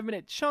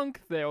 25-minute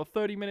chunk there or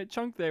 30-minute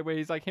chunk there where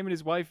he's like him and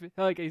his wife,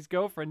 like his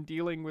girlfriend,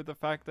 dealing with the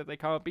fact that they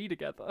can't be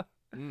together.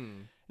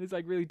 It's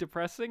like really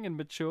depressing and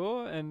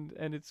mature, and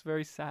it's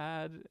very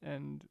sad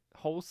and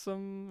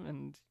wholesome,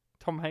 and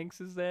Tom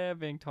Hanks is there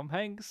being Tom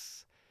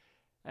Hanks,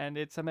 and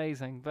it's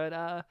amazing. But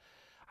I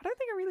don't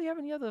think I really have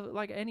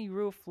any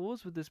real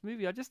flaws with this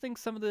movie. I just think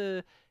some of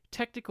the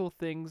technical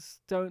things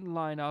don't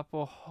line up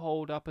or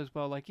hold up as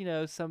well. Like, you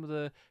know, some of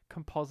the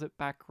composite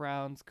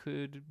backgrounds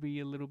could be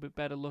a little bit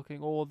better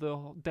looking, or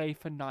the day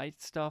for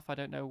night stuff. I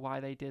don't know why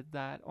they did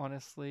that,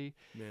 honestly.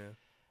 Yeah.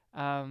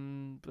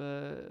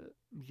 But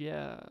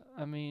yeah,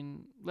 I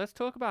mean, let's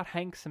talk about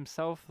Hanks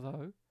himself,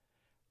 though.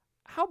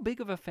 How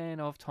big of a fan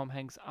of Tom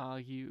Hanks are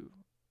you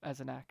as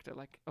an actor?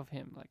 Like, of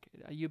him? Like,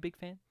 are you a big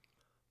fan?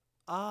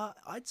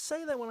 I'd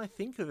say that when I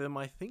think of him,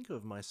 I think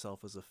of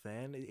myself as a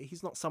fan.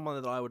 He's not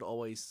someone that I would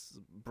always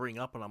bring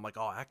up and I'm like,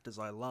 oh, actors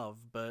I love,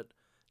 but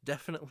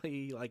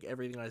definitely, like,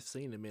 everything I've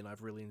seen him in,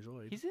 I've really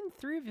enjoyed. He's in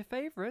 3 of your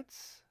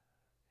favorites.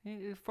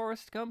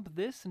 Forrest Gump,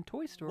 this, and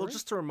Toy Story. Well,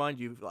 just to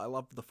remind you, I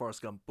love the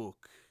Forrest Gump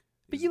book.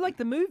 But you like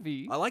the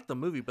movie. I like the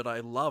movie, but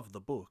I love the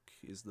book,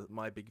 is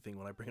my big thing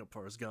when I bring up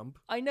Forrest Gump.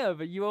 I know,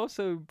 but you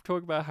also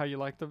talk about how you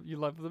like them. You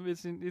love them.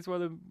 It's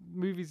one of the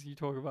movies you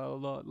talk about a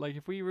lot. Like,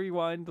 if we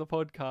rewind the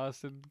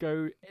podcast and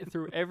go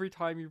through every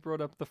time you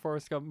brought up the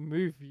Forrest Gump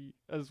movie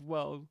as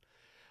well.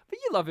 But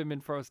you love him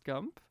in Forrest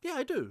Gump. Yeah,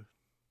 I do.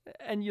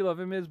 And you love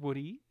him as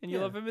Woody, and you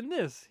Yeah. love him in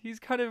this.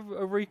 He's kind of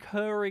a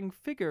recurring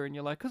figure, and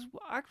you're like, because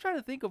I'm trying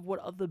to think of what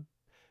other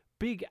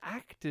big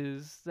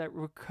actors that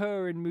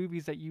recur in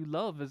movies that you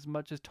love as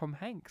much as Tom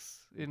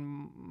Hanks,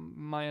 in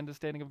my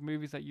understanding of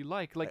movies that you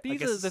like. Like, I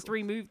these are guess- the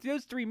 3 movies,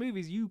 those 3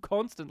 movies you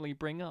constantly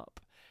bring up.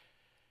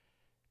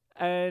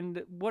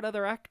 And what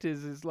other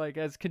actors is like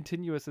as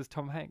continuous as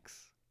Tom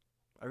Hanks?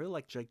 I really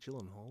like Jake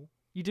Gyllenhaal.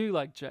 You do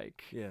like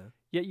Jake, Yeah.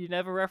 yet you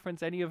never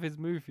reference any of his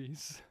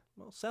movies.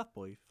 Well, South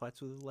Boy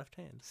fights with his left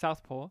hand.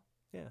 Southpaw.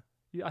 Yeah.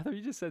 I thought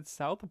you just said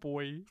South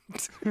Boy.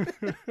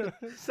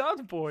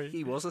 South Boy.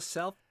 He was a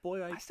South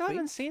Boy, I still think.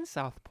 haven't seen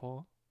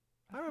Southpaw.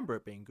 I remember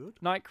it being good.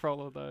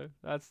 Nightcrawler, though.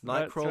 That's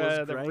Nightcrawler's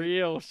where the great.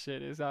 real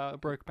shit is.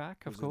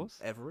 Brokeback, He of was in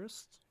course.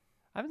 Everest.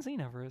 I haven't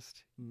seen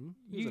Everest.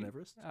 He was in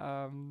Everest.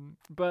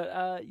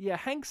 But yeah,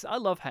 Hanks. I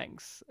love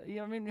Hanks.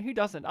 I mean, who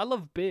doesn't? I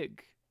love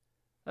Big.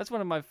 That's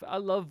one of my. I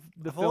love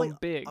the film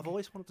Big. I've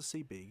always wanted to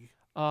see Big.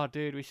 Oh,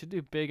 dude, we should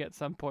do Big at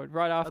some point,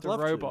 right after love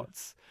to.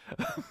 Robots.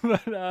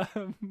 But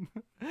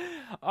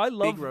I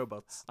love Big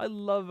robots. I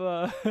love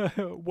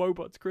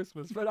Wobots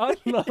Christmas, but I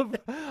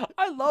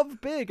love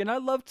Big, and I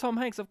love Tom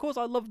Hanks. Of course,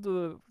 I love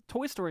the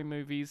Toy Story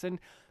movies, and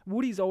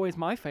Woody's always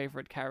my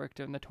favorite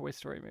character in the Toy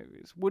Story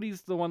movies.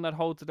 Woody's the one that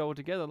holds it all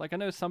together. Like, I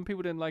know some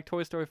people didn't like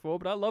Toy Story 4,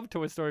 but I love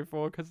Toy Story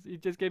 4 because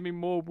it just gave me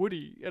more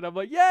Woody, and I'm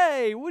like,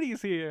 yay,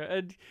 Woody's here,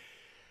 and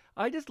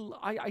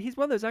he's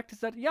one of those actors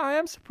that, yeah, I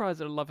am surprised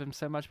that I love him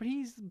so much, but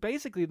he's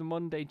basically the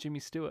modern day Jimmy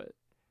Stewart.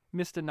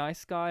 Mr.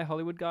 Nice Guy,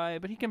 Hollywood guy,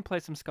 but he can play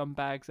some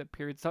scumbags at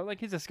periods. So, like,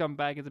 he's a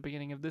scumbag at the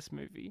beginning of this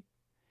movie.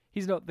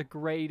 He's not the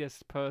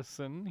greatest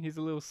person. He's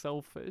a little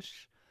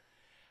selfish.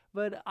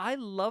 But I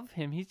love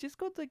him. He's just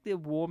got, like, the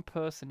warm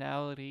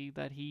personality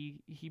that he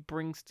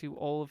brings to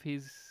all of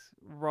his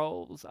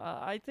roles.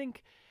 I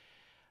think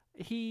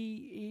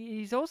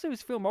he's also,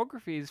 his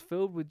filmography is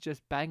filled with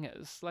just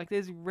bangers. Like,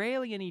 there's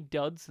rarely any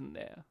duds in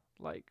there.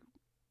 Like,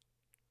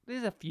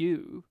 there's a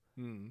few.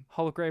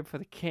 Hologram for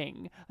the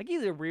King. Like,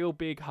 he's a real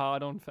big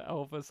hard-on for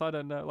Elvis. I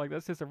don't know. Like,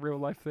 that's just a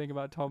real-life thing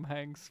about Tom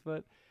Hanks.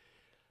 But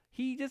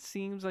he just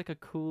seems like a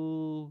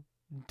cool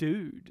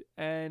dude.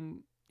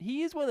 And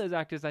he is one of those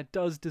actors that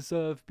does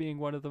deserve being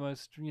one of the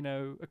most,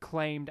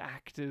 acclaimed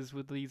actors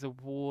with these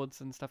awards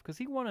and stuff. Because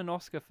he won an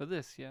Oscar for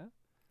this, yeah?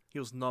 He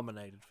was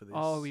nominated for this.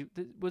 Oh,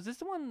 was this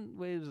the one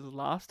where it was the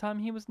last time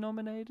he was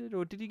nominated?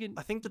 Or did he get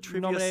I think the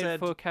trivia nominated said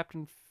for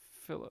Captain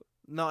Phillip?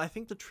 No, I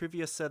think the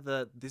trivia said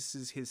that this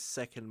is his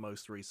second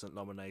most recent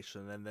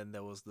nomination, and then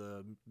there was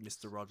the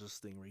Mr. Rogers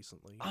thing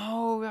recently.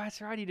 Oh,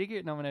 that's right. He did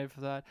get nominated for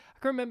that. I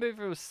can't remember if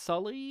it was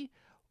Sully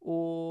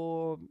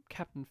or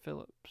Captain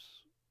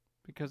Phillips,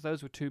 because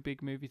those were two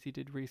big movies he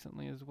did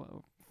recently as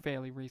well,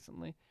 fairly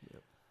recently.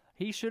 Yep.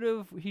 He should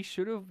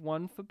have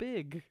won for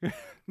Big.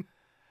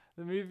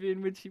 The movie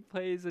in which he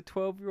plays a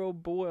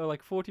 12-year-old boy, or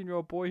like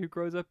 14-year-old boy who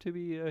grows up to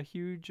be a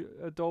huge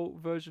adult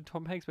version of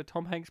Tom Hanks, but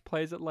Tom Hanks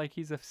plays it like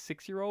he's a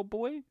 6-year-old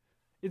boy.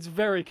 It's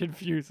very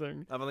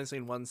confusing. I've only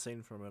seen one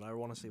scene from it. I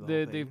want to see the The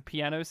whole the thing.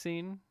 piano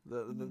scene.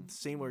 The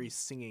scene where he's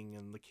singing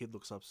and the kid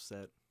looks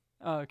upset.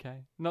 Oh, okay.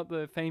 Not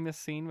the famous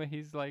scene where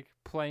he's like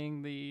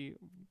playing the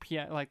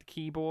piano, like the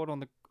keyboard on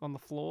the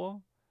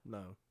floor.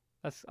 No.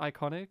 That's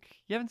iconic.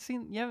 You haven't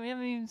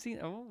even seen.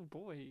 Oh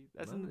boy,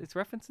 it's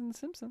referenced in The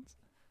Simpsons.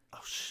 Oh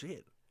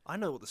shit! I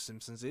know what The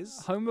Simpsons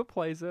is. Homer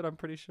plays it. I'm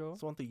pretty sure.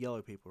 It's one with the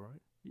yellow people, right?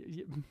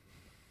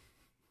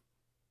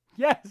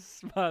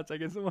 Yes, Marge, I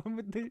guess the one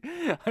with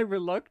the. I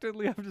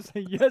reluctantly have to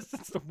say yes.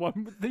 It's the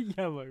one with the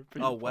yellow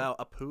people. Oh wow!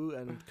 Apu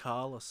and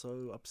Carl are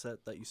so upset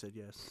that you said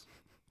yes.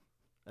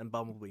 And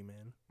Bumblebee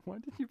Man. Why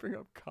did you bring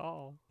up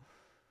Carl?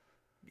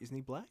 Isn't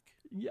he black?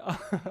 Yeah,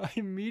 I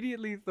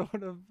immediately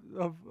thought of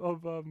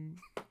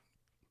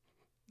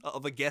Oh,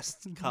 the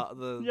guest,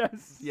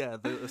 yes, yeah,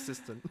 the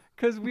assistant.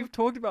 Because we've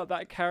talked about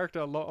that character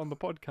a lot on the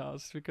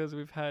podcast. Because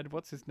we've had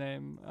what's his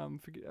name,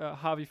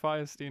 Harvey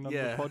Fierstein on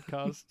the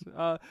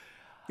podcast.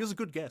 He was a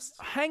good guest.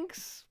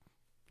 Hanks,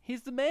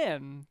 he's the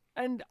man,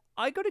 and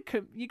you got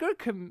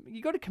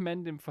to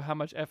commend him for how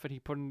much effort he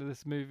put into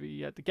this movie.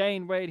 He had to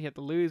gain weight, he had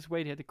to lose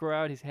weight, he had to grow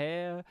out his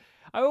hair.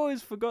 I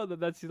always forgot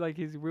that that's like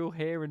his real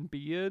hair and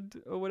beard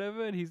or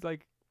whatever, and he's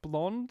like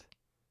blonde.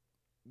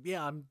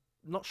 Yeah, I'm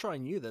not sure I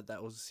knew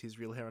that was his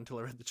real hair until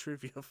I read the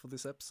trivia for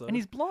this episode. And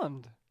he's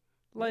blonde.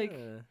 Like,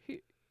 yeah.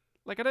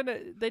 I don't know.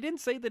 They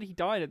didn't say that he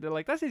dyed it. They're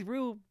like, that's his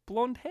real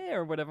blonde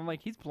hair or whatever. I'm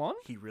like, he's blonde?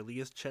 He really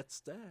is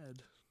Chet's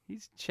dad.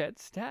 He's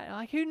Chet's dad.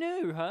 Like, who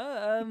knew,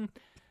 huh?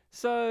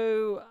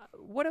 So,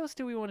 what else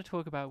do we want to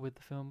talk about with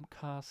the film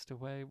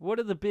Castaway? What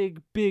are the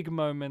big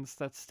moments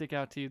that stick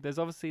out to you? There's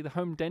obviously the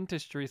home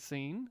dentistry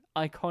scene,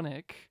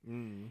 iconic.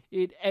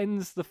 It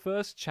ends the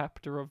first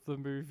chapter of the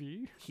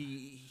movie.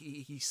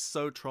 He's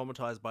so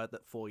traumatized by it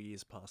that 4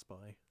 years pass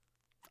by.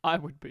 I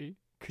would be.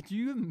 Could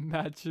you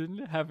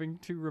imagine having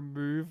to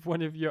remove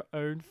one of your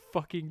own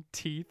fucking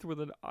teeth with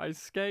an ice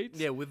skate?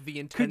 Yeah, with the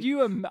intent. Could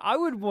you? I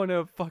would want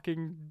to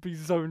fucking be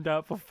zoned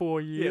out for 4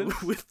 years.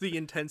 Yeah, with the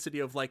intensity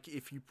of like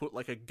if you put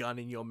like a gun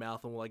in your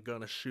mouth and were like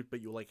gonna shoot,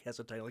 but you're like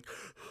hesitating, like.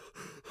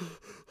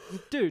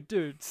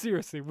 Dude,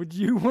 seriously, would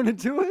you want to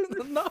do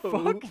it? No.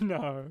 Fuck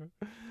no.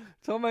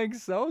 Tom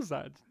Hanks sells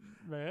that,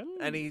 man.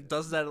 And he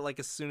does that like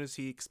as soon as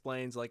he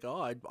explains like,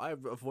 oh, I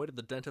avoided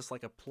the dentist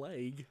like a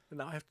plague, and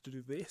now I have to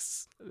do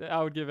this.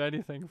 I would give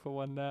anything for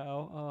one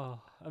now. Oh,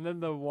 and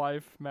then the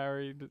wife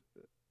married,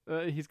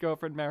 his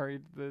girlfriend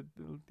married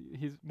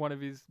one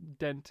of his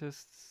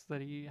dentists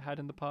that he had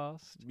in the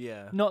past.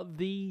 Yeah. Not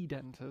the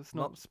dentist,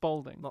 not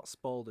Spaulding. Not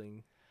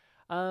Spaulding.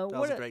 That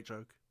was a great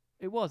joke.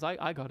 It was.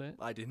 I got it.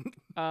 I didn't.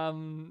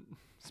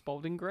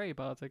 Spaulding Gray,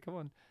 Bartek. Come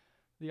on,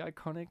 the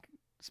iconic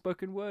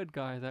spoken word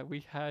guy that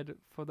we had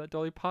for that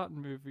Dolly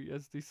Parton movie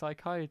as the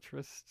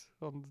psychiatrist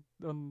on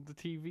the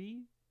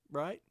TV,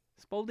 Right?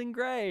 Spaulding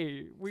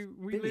Gray. We Been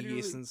a literally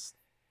year since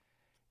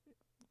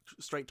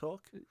Straight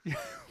Talk.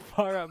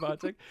 far out,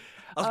 Bartek.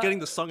 I was getting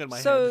the song in my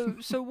head.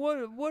 So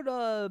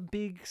what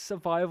big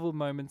survival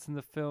moments in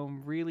the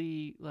film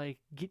really like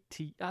get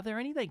to? Are there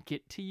any that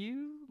get to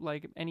you?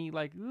 Like any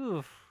like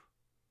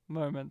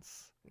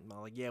moments.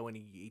 Well, like, yeah, when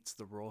he eats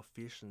the raw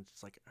fish and it's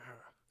just like,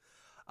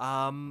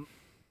 "Ugh."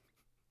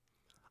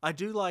 I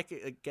do like,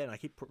 again, I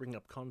keep bringing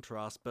up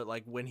contrast, but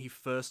like when he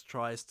first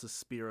tries to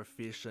spear a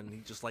fish and he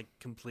just like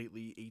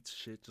completely eats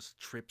shit, just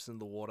trips in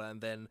the water, and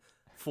then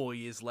 4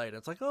 years later,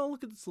 it's like, oh,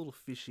 look at this little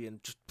fishy,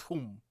 and just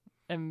boom,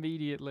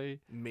 Immediately.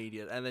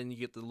 immediate. And then you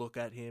get to look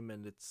at him,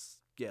 and it's,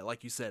 yeah,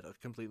 like you said, a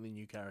completely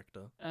new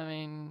character. I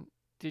mean,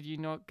 did you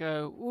not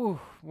go, ooh,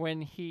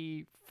 when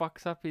he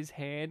fucks up his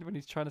hand when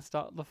he's trying to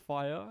start the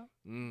fire,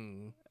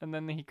 Mm. and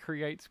then he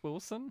creates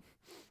Wilson?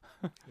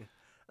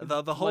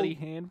 The whole bloody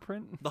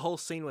handprint. the whole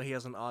scene where he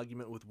has an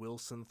argument with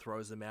Wilson,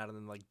 throws him out, and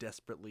then like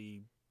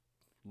desperately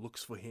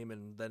looks for him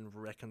and then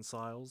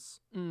reconciles.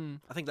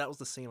 Mm. I think that was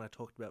the scene I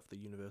talked about for the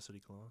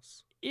university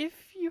class.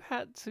 If you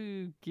had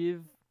to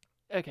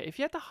if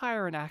you had to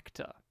hire an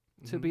actor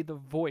to be the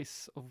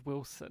voice of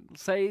Wilson,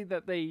 say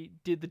that they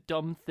did the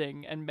dumb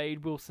thing and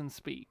made Wilson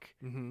speak,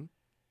 Mm-hmm.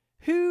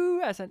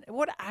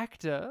 what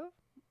actor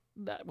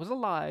that was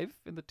alive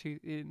in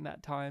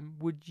that time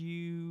would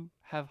you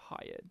have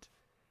hired?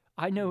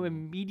 I know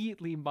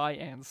immediately my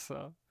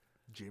answer.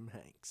 Jim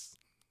Hanks.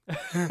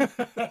 That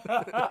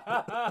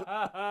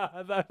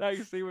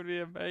actually would be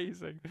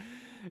amazing.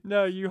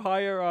 No, you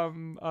hire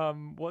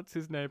what's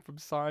his name from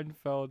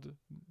Seinfeld?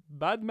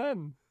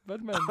 Batman.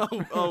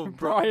 Oh,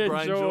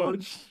 Brian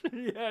George.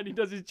 Yeah, and he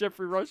does his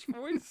Jeffrey Rush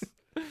voice.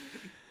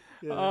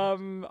 Yeah.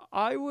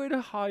 I would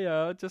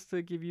hire, just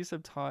to give you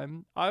some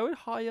time, I would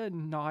hire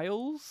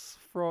Niles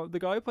from the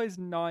guy who plays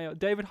Niles,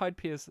 David Hyde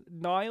Pierce.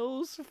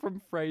 Niles from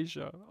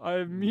Frasier. I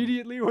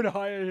immediately would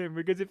hire him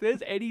because if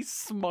there's any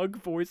smug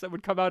voice that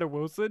would come out of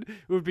Wilson,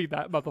 it would be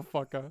that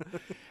motherfucker.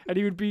 And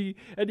he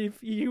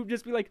would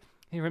just be like,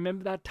 hey,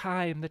 remember that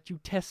time that you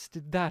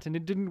tested that and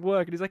it didn't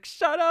work? And he's like,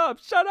 shut up.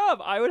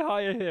 I would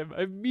hire him.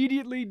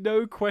 Immediately,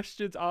 no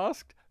questions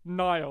asked,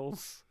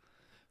 Niles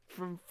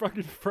from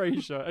fucking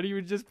Frasier. And he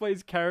would just play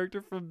his character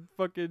from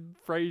fucking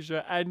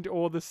Frasier and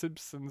or The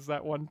Simpsons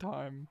that one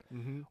time.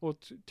 Mm-hmm. Or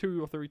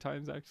 2 or 3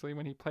 times, actually,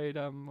 when he played,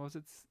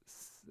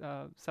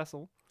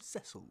 Cecil.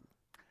 Cecil.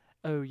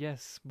 Oh,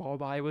 yes,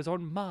 Bob, I was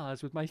on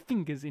Mars with my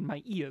fingers in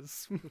my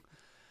ears.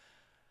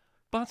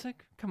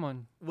 Bartek, come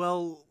on.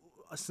 Well,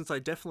 since I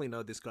definitely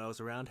know this guy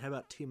was around, how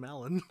about Tim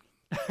Allen?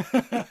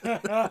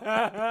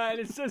 And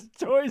it says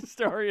Toy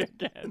Story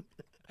again.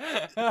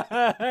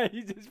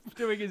 He's just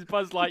doing his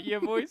Buzz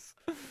Lightyear voice.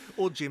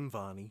 Or Jim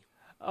Varney.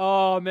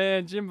 Oh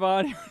man, Jim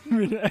Varney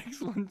would be an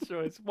excellent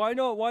choice. Why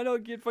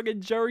not get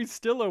fucking Jerry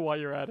Stiller while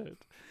you're at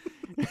it?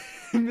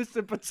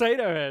 Mr.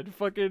 Potato Head,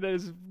 fucking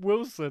as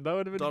Wilson. That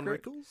would have been Don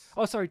great. Rickles?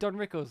 Oh, sorry, Don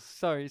Rickles.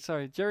 Sorry.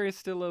 Jerry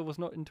Stiller was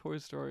not in Toy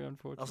Story,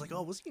 unfortunately. I was like,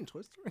 oh, was he in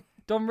Toy Story?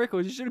 Don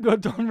Rickles. You should have got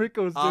Don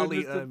Rickles.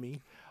 Ali doing Mr. Ermey.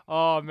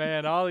 Oh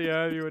man, Ali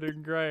Ermey would have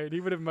been great. He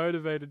would have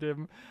motivated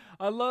him.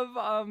 I love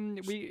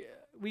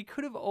we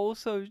could have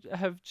also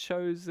have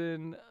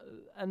chosen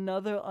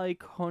another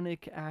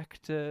iconic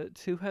actor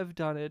to have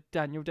done it,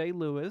 Daniel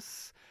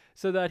Day-Lewis,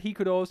 so that he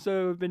could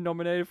also have been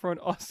nominated for an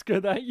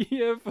Oscar that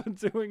year for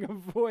doing a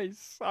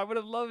voice. I would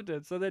have loved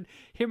it. So then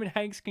him and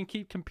Hanks can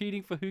keep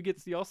competing for who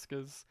gets the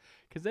Oscars,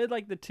 because they're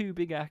like the 2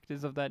 big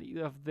actors of their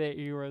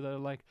era that are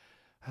like,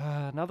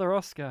 another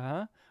Oscar,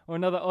 huh? Or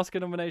another Oscar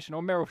nomination,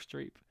 or Meryl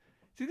Streep.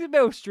 See, get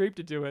Meryl Streep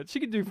to do it. She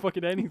can do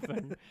fucking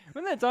anything.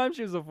 When that time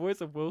she was the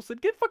voice of Wilson,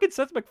 get fucking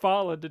Seth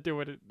MacFarlane to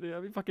do it. I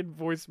mean, fucking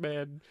voice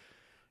man.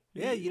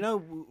 Yeah,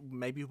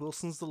 maybe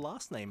Wilson's the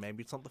last name.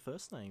 Maybe it's not the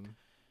first name.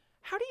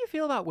 How do you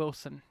feel about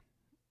Wilson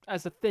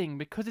as a thing?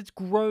 Because it's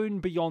grown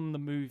beyond the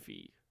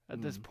movie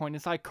at this point.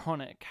 It's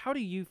iconic. How do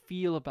you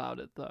feel about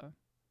it, though?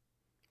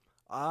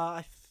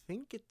 I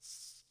think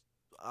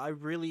I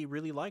really,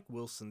 really like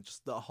Wilson.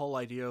 Just the whole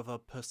idea of a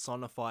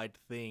personified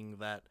thing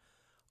that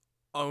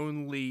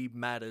only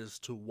matters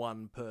to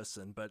one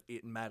person, but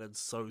it mattered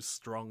so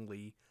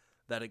strongly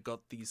that it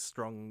got these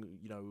strong,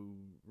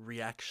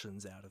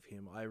 reactions out of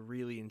him. I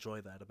really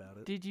enjoy that about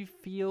it. Did you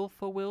feel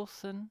for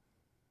Wilson?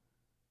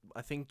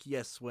 I think,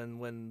 yes,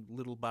 when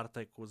little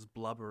Bartek was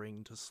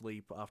blubbering to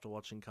sleep after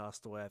watching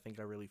Castaway, I think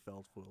I really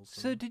felt for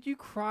Wilson. So did you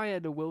cry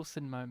at a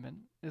Wilson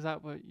moment? Is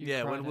that what you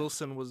Yeah, cried when at?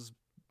 Wilson was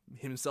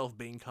himself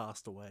being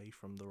cast away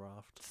from the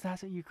raft. So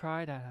that's what you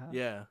cried at, huh?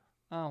 Yeah.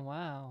 Oh,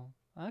 wow.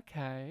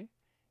 Okay.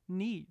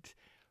 Neat.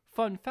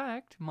 Fun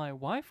fact, my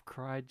wife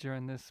cried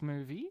during this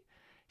movie.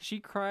 She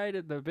cried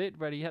at the bit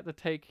where he had to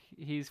take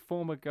his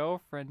former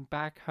girlfriend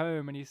back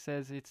home and he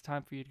says, it's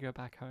time for you to go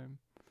back home.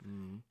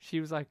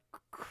 She was like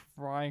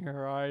crying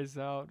her eyes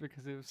out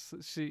because it was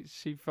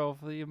she fell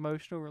for the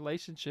emotional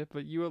relationship,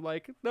 but you were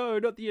like, no,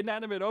 not the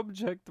inanimate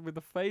object with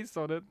the face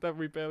on it that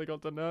we barely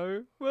got to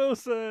know.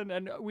 Wilson!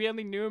 And we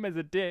only knew him as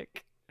a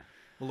dick.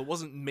 Well, it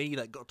wasn't me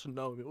that got to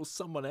know him. It was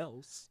someone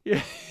else.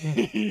 Yeah.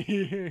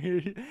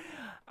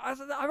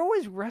 I've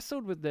always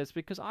wrestled with this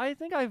because I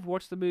think I've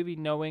watched the movie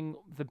knowing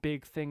the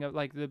big thing of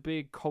like the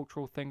big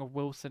cultural thing of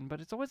Wilson, but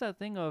it's always that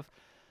thing of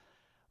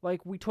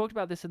like we talked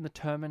about this in the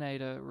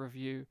Terminator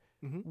review.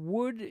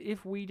 Would,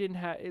 if we didn't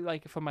have,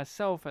 like for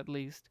myself at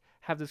least,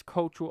 have this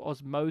cultural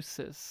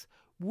osmosis,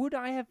 would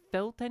I have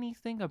felt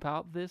anything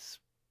about this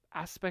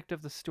aspect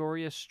of the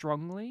story as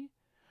strongly?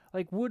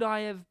 Like, would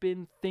I have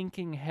been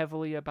thinking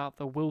heavily about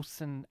the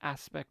Wilson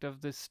aspect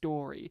of this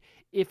story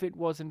if it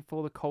wasn't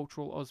for the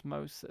cultural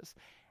osmosis?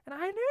 And I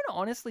don't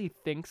honestly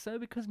think so,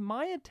 because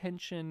my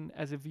attention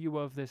as a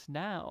viewer of this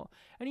now,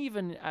 and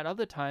even at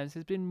other times,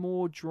 has been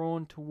more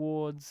drawn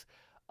towards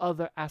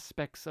other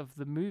aspects of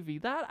the movie.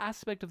 That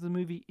aspect of the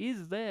movie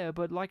is there,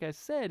 but like I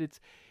said,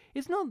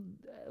 it's not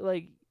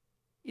like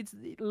it's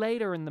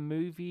later in the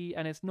movie,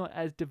 and it's not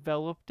as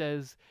developed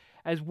as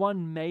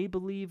one may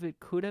believe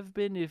it could have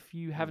been if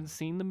you haven't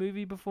seen the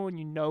movie before and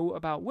you know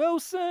about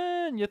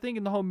Wilson. You're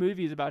thinking the whole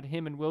movie is about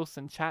him and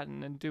Wilson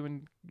chatting and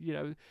doing,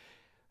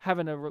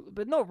 having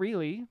but not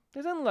really.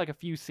 There's only like a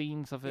few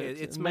scenes of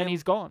it, and then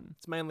he's gone.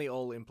 It's mainly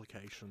all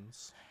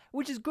implications.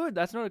 Which is good.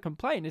 That's not a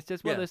complaint. It's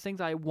just one of those things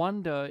I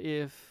wonder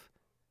if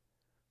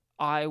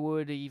I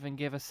would even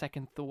give a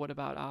second thought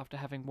about after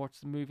having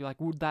watched the movie. Like,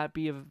 would that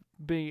be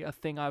a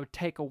thing I would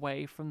take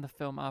away from the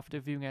film after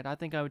viewing it? I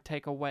think I would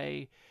take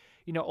away,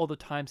 all the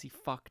times he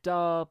fucked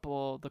up,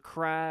 or the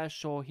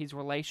crash, or his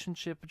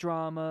relationship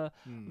drama.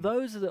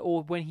 Those are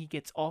or when he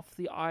gets off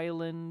the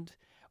island,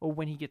 or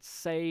when he gets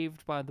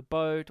saved by the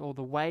boat, or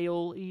the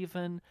whale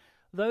even.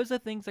 Those are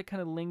things that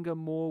kind of linger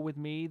more with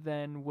me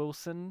than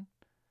Wilson.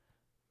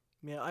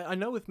 Yeah, I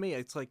know with me,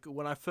 it's like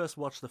when I first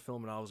watched the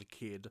film when I was a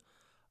kid,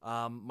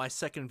 my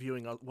second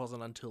viewing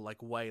wasn't until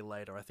like way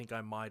later. I think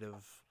I might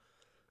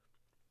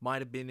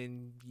have been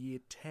in year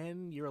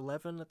 10, year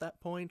 11 at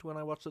that point when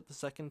I watched it the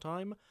second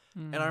time.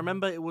 And I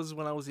remember it was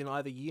when I was in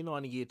either year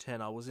 9 or year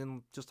 10. I was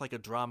in just like a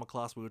drama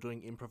class. We were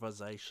doing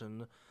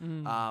improvisation,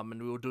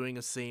 and we were doing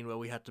a scene where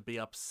we had to be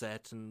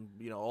upset, and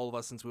all of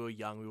us, since we were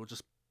young, we were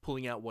just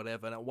pulling out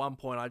whatever. And at one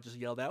point I just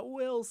yelled out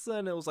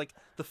Wilson. It was like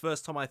the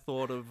first time I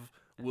thought of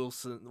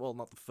Wilson. Well,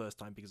 not the first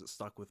time because it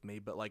stuck with me,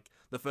 but like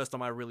the first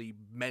time I really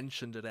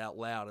mentioned it out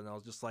loud, and I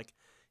was just like,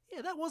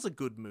 yeah, that was a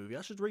good movie.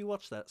 I should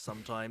rewatch that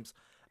sometimes.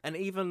 And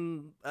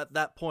even at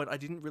that point, I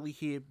didn't really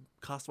hear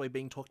Castaway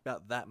being talked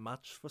about that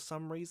much for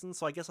some reason.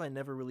 So I guess I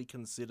never really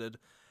considered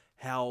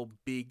how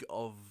big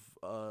of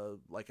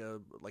like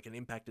an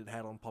impact it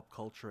had on pop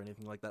culture or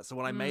anything like that. So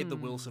when I made the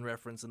Wilson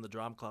reference in the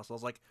drama class, I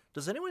was like,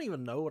 does anyone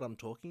even know what I'm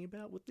talking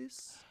about with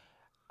this?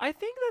 I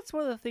think that's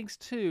one of the things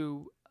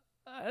too.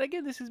 And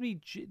again, this is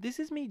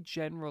me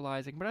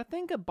generalizing, but I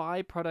think a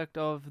byproduct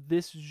of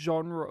this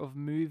genre of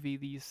movie,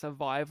 the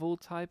survival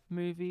type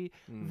movie,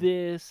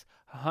 this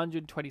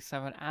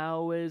 127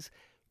 hours,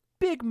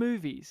 big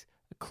movies,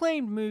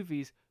 acclaimed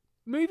movies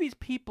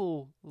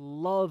people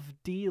love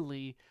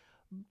dearly,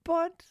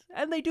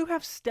 and they do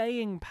have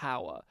staying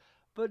power.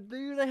 But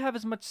do they have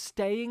as much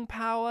staying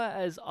power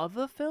as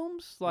other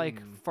films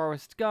like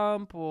Forrest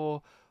Gump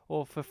or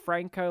for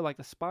Franco, like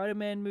the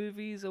Spider-Man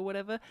movies or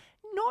whatever?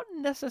 Not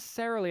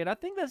necessarily, and I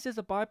think that's just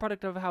a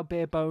byproduct of how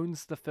bare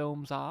bones the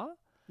films are.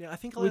 Yeah, I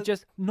think with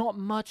just not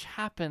much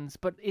happens,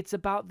 but it's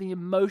about the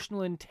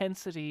emotional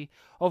intensity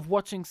of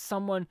watching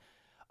someone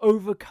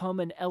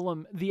overcome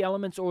the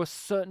elements or a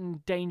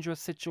certain dangerous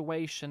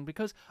situation.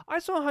 Because I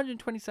saw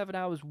 127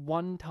 Hours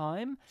one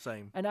time,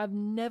 same, and I've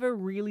never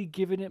really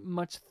given it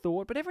much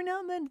thought, but every now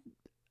and then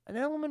an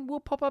element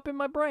will pop up in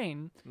my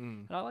brain.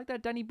 And I like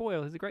that Danny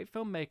Boyle. He's a great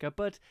filmmaker.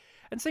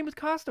 And same with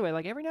Castaway.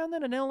 Like, every now and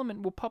then an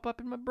element will pop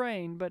up in my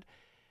brain. But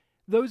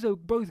those are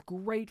both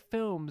great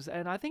films.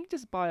 And I think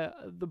just by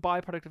the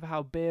byproduct of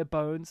how bare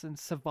bones and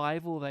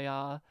survival they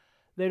are,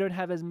 they don't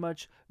have as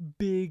much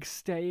big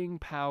staying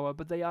power,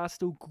 but they are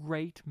still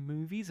great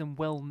movies and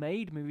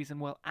well-made movies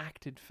and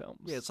well-acted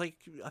films. Yeah, it's like,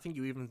 I think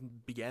you even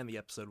began the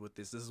episode with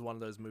this. This is one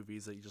of those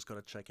movies that you just got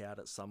to check out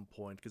at some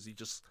point, because you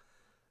just...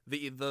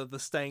 The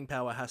staying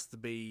power has to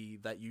be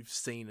that you've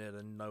seen it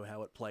and know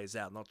how it plays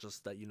out, not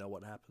just that you know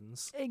what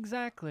happens.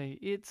 Exactly.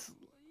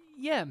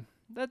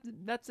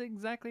 That's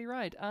exactly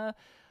right. I'm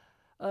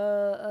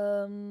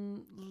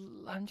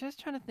just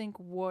trying to think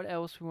what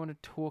else we want to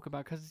talk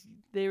about, because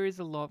there is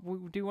a lot.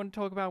 Do you want to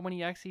talk about when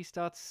he actually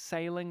starts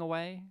sailing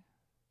away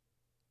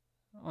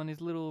on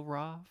his little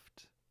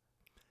raft?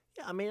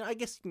 Yeah, I mean, I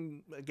guess,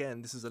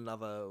 again, this is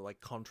another, like,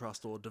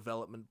 contrast or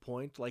development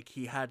point. Like,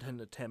 he had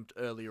an attempt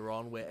earlier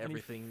on where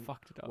everything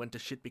went to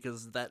shit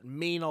because that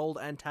mean old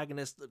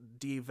antagonist,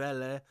 Die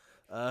Welle,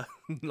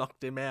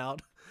 knocked him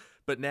out.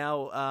 But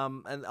now,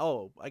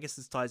 I guess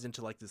this ties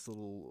into, like, this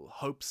little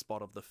hope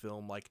spot of the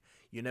film. Like,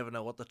 you never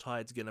know what the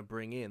tide's gonna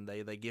bring in.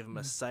 They give him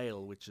a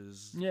sail, which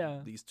is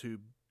these two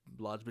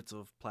large bits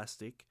of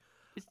plastic.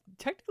 It's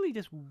technically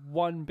just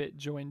one bit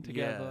joined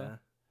together. Yeah.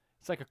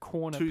 It's like a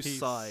corner piece. Two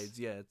sides,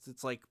 yeah.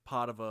 It's like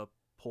part of a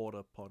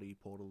portaloo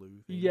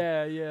thing.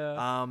 Yeah.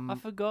 I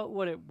forgot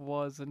what it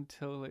was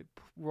until it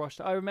rushed.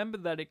 I remember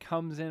that it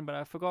comes in, but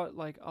I forgot,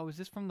 like, oh, is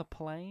this from the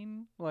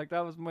plane? Like,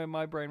 that was where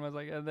my brain was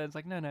like, and then it's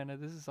like, no,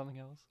 this is something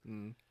else.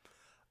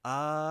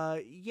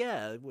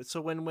 Yeah.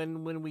 So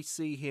when we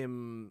see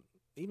him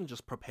even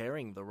just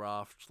preparing the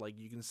raft, like,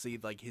 you can see,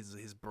 like,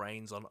 his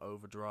brain's on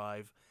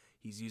overdrive.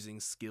 He's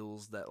using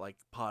skills that, like,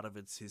 part of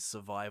it's his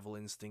survival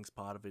instincts,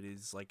 part of it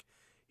is, like,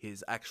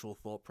 his actual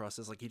thought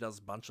process. Like, he does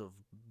a bunch of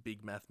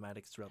big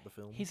mathematics throughout the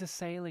film. He's a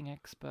sailing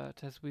expert,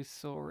 as we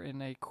saw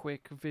in a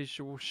quick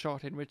visual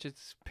shot in which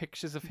it's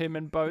pictures of him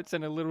and boats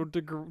and a little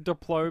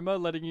diploma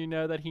letting you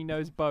know that he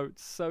knows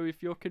boats. So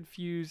if you're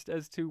confused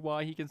as to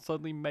why he can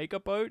suddenly make a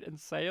boat and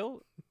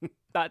sail,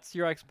 that's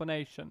your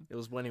explanation. It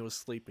was when he was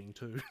sleeping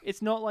too.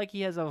 It's not like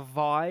he has a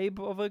vibe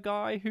of a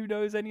guy who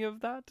knows any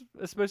of that,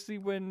 especially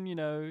when,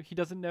 he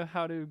doesn't know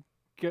how to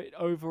get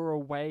over a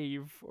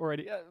wave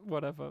already.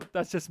 Whatever.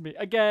 That's just me.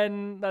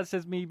 Again, that's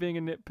just me being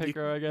a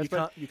nitpicker, I guess. You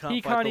can't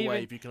he fight can't the even-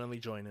 wave. You can only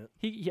join it.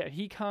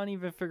 He can't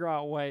even figure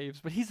out waves,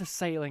 but he's a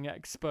sailing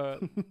expert,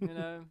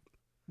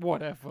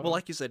 Whatever. Well,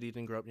 like you said, he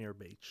didn't grow up near a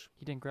beach.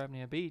 He didn't grow up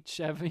near a beach.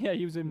 Yeah,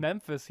 he was in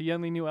Memphis. He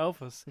only knew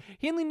Elvis.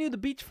 He only knew the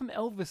beach from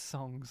Elvis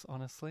songs,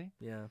 honestly.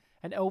 Yeah.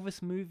 And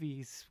Elvis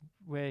movies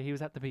where he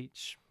was at the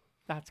beach.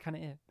 That's kind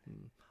of it.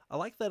 I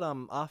like that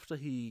after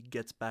he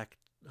gets back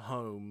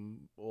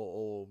home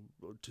or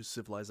to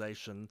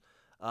civilization,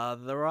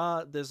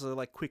 there's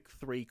a quick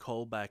 3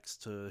 callbacks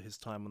to his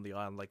time on the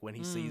island, like when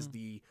he sees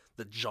the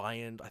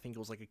giant, I think it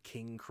was like a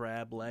king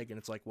crab leg, and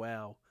it's like,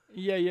 wow.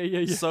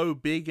 Yeah. So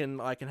big,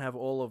 and I can have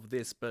all of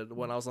this, but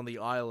when I was on the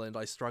island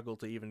I struggled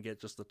to even get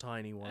just a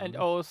tiny one. And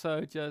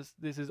also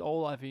this is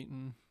all I've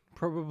eaten.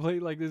 Probably,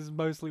 this is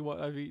mostly what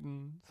I've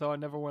eaten, so I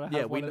never want to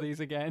have one of these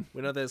again.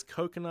 We know there's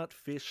coconut,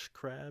 fish,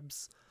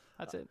 crabs.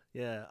 That's it.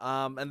 Yeah.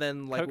 And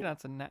then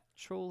Coconut's a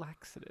natural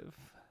laxative,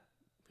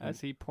 as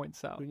he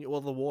points out.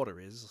 well, the water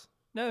is.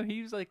 No,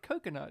 he was like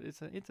coconut.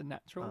 It's a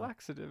natural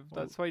laxative.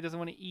 well- That's why he doesn't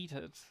want to eat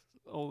it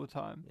all the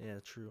time. Yeah,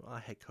 true. I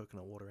hate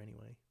coconut water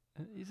anyway.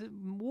 Is it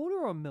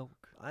water or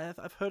milk?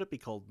 I've heard it be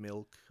called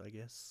milk, I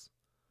guess.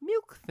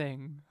 Milk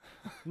thing.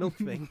 Milk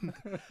thing.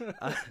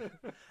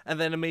 And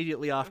then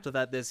immediately after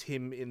that, there's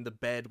him in the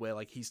bed where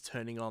he's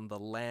turning on the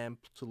lamp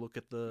to look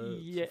at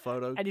the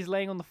photo. And he's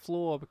laying on the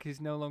floor because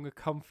he's no longer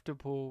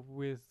comfortable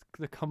with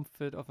the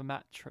comfort of a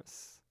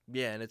mattress.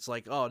 Yeah, and it's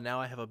like, oh, now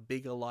I have a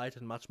bigger light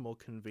and much more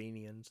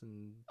convenient.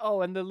 And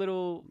Oh, and the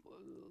little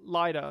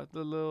lighter,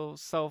 the little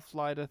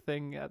self-lighter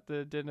thing at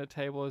the dinner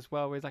table as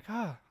well, where he's like,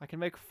 I can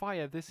make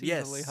fire this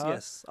easily, huh?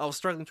 Yes. I was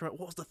struggling to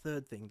remember. What was the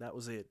third thing? That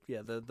was it.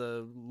 Yeah,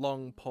 the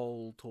long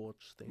pole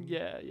torch thing.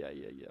 Yeah.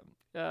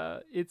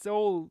 It's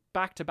all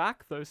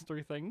back-to-back, those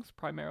 3 things,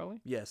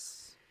 primarily.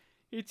 Yes.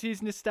 It's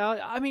his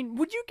nostalgia. I mean,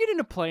 would you get in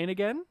a plane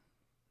again?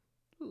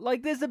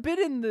 There's a bit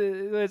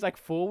there's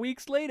 4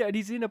 weeks later, and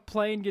he's in a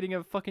plane getting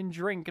a fucking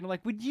drink, and I'm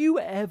like, would you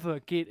ever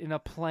get in a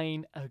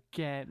plane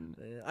again?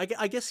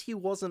 I guess he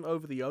wasn't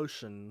over the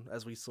ocean,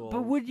 as we saw.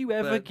 But would you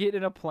ever but- get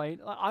in a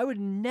plane? I would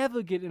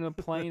never get in a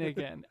plane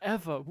again,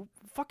 ever.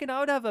 I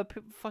would have a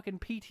fucking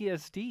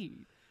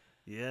PTSD.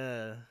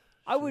 Yeah.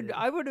 I would shit.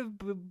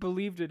 have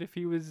believed it if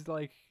he was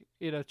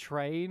in a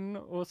train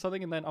or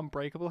something, and then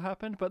Unbreakable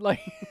happened. But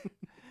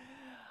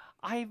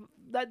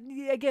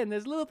again,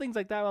 there's little things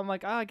like that where I'm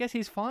like, I guess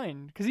he's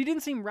fine, because he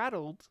didn't seem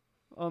rattled.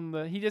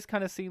 He just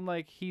kind of seemed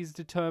like he's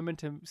determined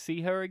to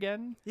see her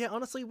again. Yeah,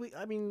 honestly,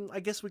 I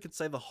guess we could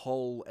say the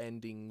whole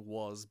ending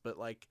was, but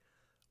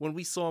when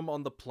we saw him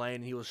on the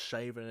plane, he was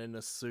shaven in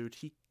a suit.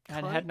 He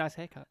And had a nice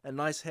haircut. a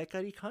nice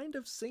haircut. He kind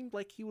of seemed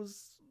like he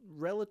was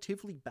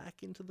relatively back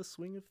into the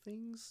swing of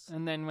things.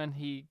 And then when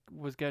he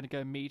was going to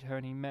go meet her,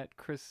 and he met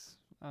Chris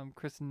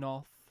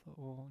Noth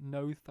or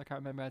Noth, I can't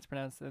remember how it's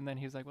pronounced. And then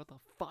he was like, "What the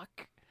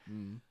fuck?"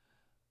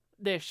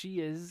 There she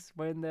is.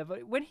 When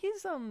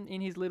he's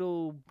in his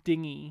little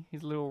dinghy,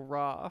 his little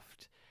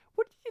raft.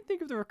 What do you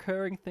think of the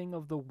recurring thing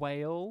of the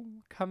whale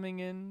coming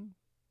in,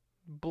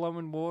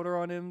 blowing water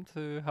on him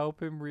to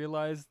help him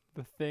realize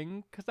the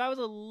thing? Because that was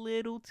a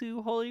little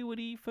too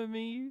Hollywoody for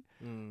me.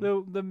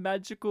 The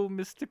magical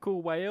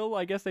mystical whale.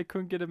 I guess they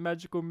couldn't get a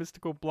magical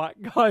mystical black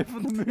guy for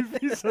the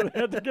movie, so they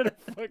had to get a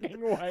fucking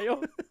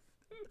whale.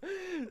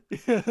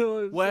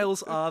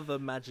 Whales are the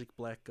magic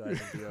black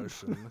guys of the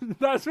ocean.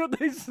 That's what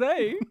they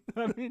say.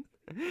 I mean,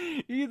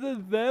 either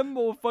them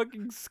or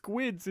fucking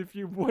squids. If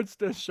you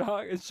watched a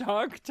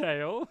Shark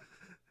Tale,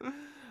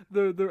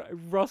 the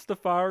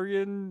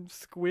Rastafarian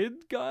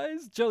squid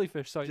guys,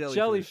 jellyfish.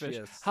 Jellyfish,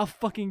 yes. How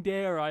fucking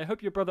dare I?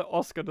 hope your brother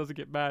Oscar doesn't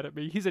get mad at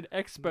me. He's an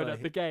expert No,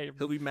 at the game.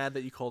 He'll be mad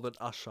that you called it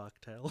a Shark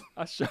Tale.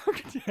 A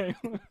Shark Tale.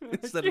 I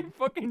Instead keep of-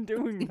 fucking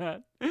doing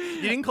that.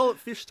 You didn't call it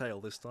Fish Tale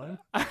this time.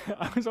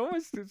 I was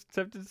almost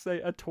tempted to say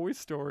a Toy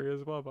Story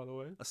as well, by the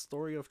way. A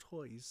story of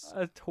toys.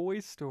 A Toy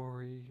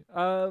Story.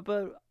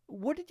 But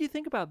what did you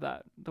think about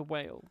that? The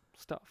whale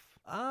stuff.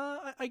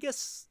 I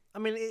guess. I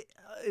mean,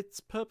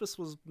 its purpose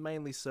was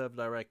mainly served,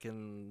 I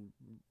reckon,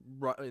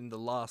 right in the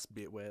last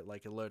bit where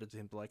it alerted to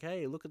him to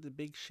hey, look at the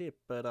big ship.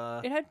 But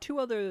It had 2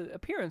 other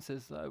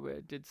appearances though, where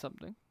it did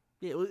something.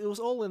 yeah, it was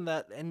all in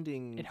that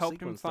ending. It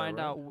helped him sequence, though, find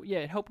right? out. Yeah,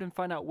 it helped him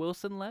find out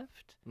Wilson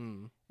left,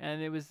 Mm.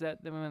 and it was that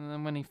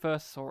when he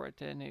first saw it,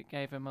 and it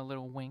gave him a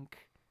little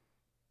wink.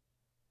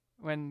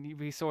 When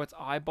we saw its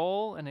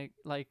eyeball and it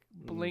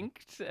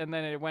blinked, and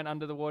then it went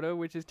under the water,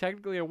 which is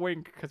technically a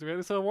wink because we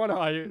only saw one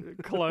eye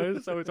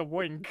closed, so it's a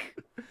wink.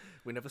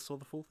 We never saw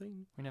the full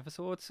thing. We never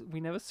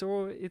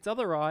saw its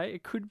other eye.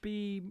 It could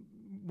be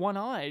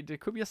one-eyed. It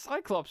could be a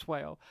cyclops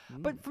whale.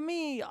 Mm. But for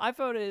me, I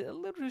felt it a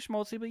little too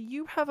schmaltzy. But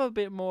you have a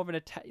bit more of an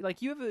attack.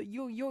 Like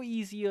you're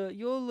easier.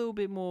 You're a little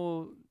bit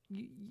more.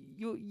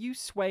 You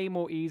sway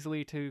more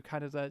easily to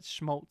kind of that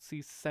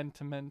schmaltzy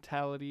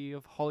sentimentality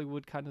of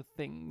Hollywood kind of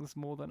things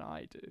more than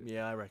I do.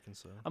 Yeah, I reckon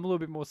so. I'm a little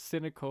bit more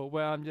cynical,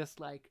 where I'm just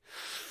like,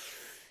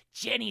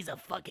 Jenny's a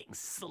fucking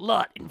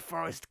slut in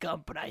Forrest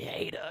Gump, and I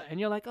hate her. And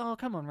you're like, oh,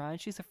 come on, Ryan,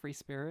 she's a free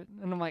spirit.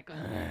 And I'm like,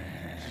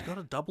 She's got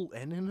a double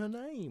N in her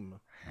name.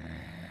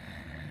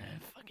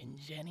 fucking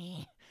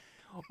Jenny.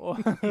 Or,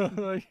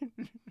 like,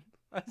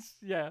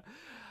 yeah.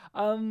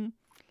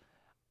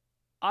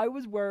 I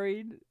was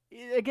worried.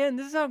 Again,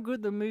 this is how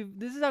good the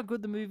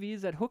movie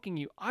is at hooking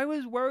you. I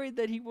was worried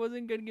that he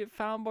wasn't gonna get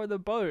found by the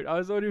boat.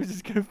 I thought he was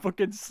just gonna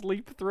fucking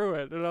sleep through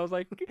it, and I was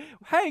like,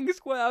 Hanks.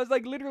 I was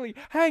like, literally,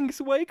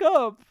 Hanks, wake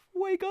up,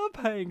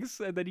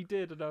 Hanks. And then he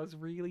did, and I was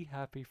really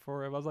happy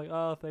for him. I was like,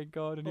 oh, thank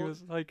God. And he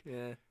was like,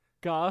 Yeah.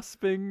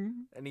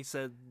 gasping. And he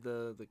said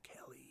the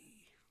Kelly.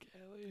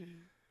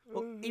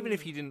 Well, even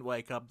if he didn't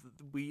wake up,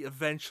 we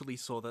eventually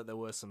saw that there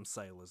were some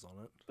sailors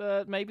on it.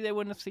 But maybe they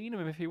wouldn't have seen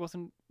him if he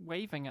wasn't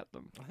waving at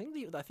them. I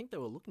think they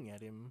were looking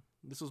at him.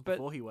 This was But-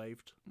 before he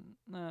waved.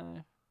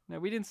 No,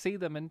 we didn't see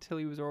them until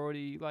he was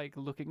already like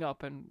looking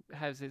up and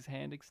has his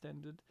hand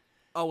extended.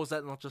 Oh, was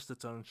that not just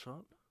its own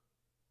shot?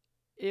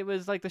 It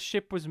was like the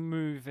ship was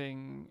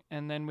moving,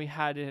 and then we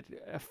had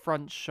a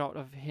front shot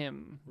of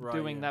him Right,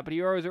 doing yeah. that. But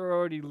he was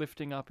already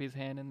lifting up his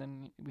hand, and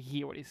then we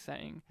hear what he's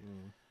saying.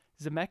 Mm.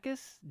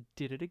 Zemeckis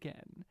did it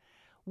again.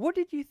 What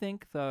did you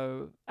think,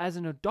 though, as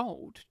an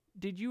adult?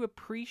 Did you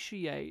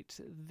appreciate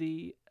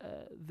the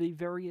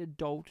very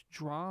adult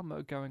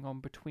drama going on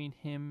between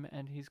him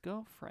and his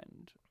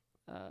girlfriend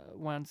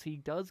once he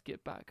does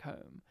get back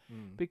home?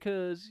 Mm.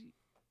 Because,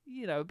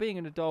 you know, being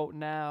an adult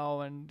now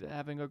and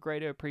having a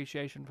greater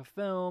appreciation for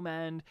film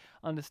and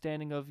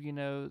understanding of, you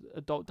know,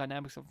 adult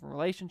dynamics of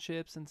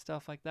relationships and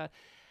stuff like that,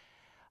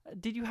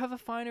 did you have a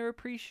finer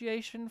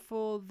appreciation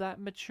for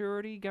that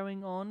maturity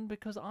going on?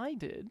 Because I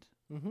did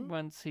Mm-hmm.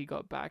 once he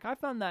got back. I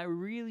found that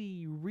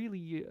really,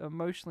 really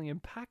emotionally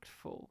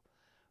impactful.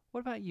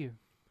 What about you?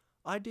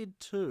 I did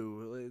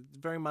too.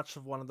 Very much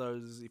of one of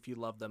those if you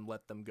love them,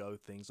 let them go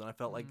things. And I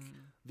felt like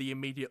the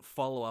immediate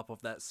follow-up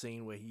of that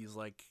scene where he's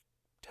like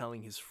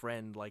telling his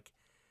friend like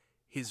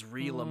his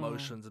real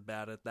emotions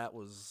about it, that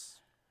was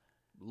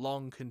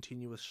long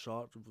continuous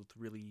shot with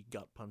really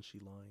gut-punchy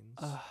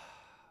lines.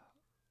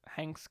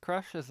 Hanks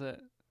crushes it.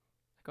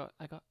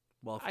 I got.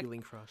 while I-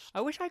 feeling crushed.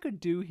 I wish I could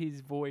do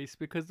his voice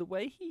because the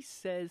way he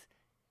says,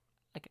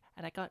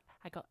 I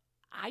got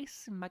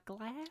ice in my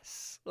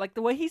glass. Like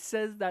the way he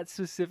says that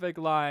specific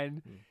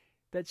line,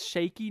 that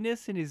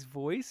shakiness in his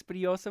voice, but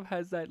he also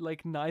has that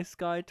like nice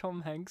guy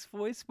Tom Hanks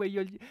voice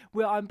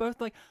where I'm both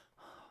like,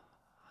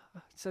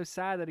 so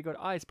sad that he got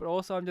ice, but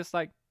also I'm just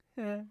like,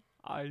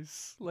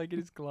 ice, like in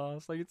his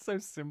glass, like it's so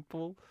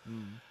simple.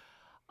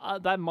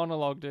 That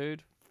monologue,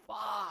 dude.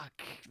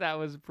 Fuck, that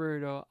was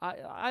brutal. But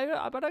I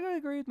gotta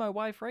agree with my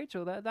wife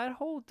Rachel. That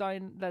whole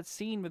that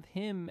scene with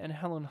him and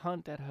Helen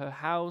Hunt at her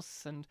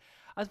house, and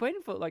I was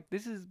waiting for like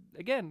this is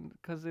again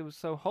because it was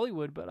so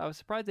Hollywood. But I was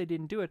surprised they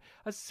didn't do it.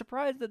 I was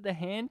surprised that the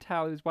hand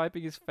towel he was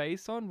wiping his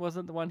face on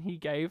wasn't the one he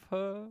gave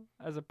her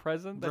as a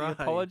present. That Right,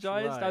 he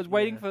apologized. I right, was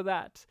waiting yeah. for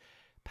that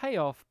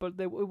payoff, but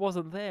it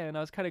wasn't there, and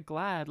I was kind of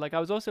glad. Like I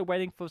was also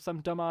waiting for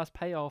some dumbass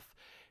payoff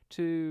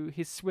to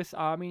his Swiss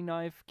Army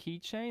knife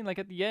keychain. Like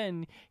at the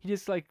end, he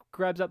just like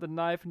grabs out the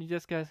knife and he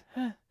just goes,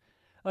 huh.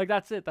 Like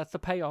that's it. That's the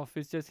payoff.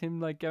 It's just him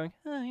like going,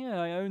 oh, yeah,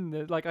 I own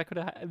this. Like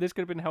this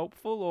could have been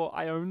helpful, or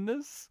I own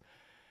this.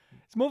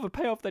 It's more of a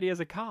payoff that he has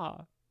a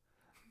car.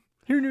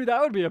 Who knew that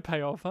would be a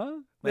payoff, huh?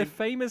 The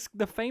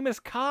famous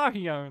car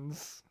he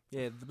owns.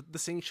 Yeah, the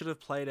scene should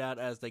have played out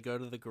as they go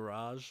to the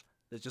garage.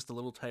 There's just a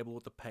little table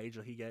with the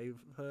pager he gave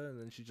her,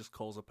 and then she just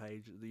calls a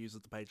page.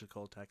 Uses the pager to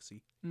call a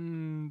taxi.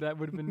 That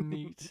would have been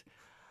neat.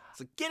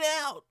 So get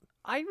out!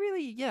 I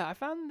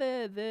found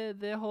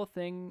their whole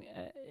thing,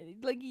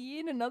 like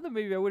in another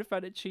movie I would have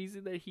found it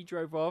cheesy that he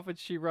drove off and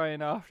she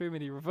ran after him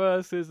and he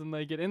reverses and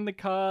they get in the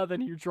car,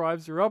 then he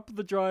drives her up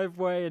the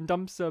driveway and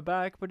dumps her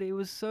back, but it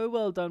was so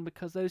well done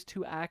because those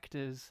two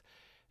actors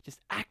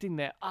just acting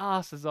their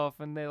asses off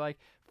and they're like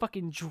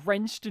fucking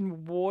drenched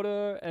in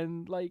water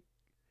and like,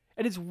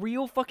 and it's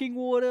real fucking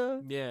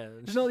water. Yeah.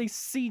 There's not these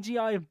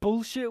CGI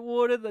bullshit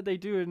water that they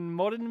do in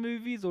modern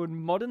movies or in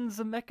modern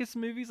Zemeckis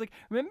movies. Like,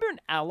 remember in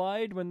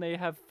Allied when they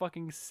have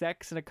fucking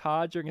sex in a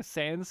car during a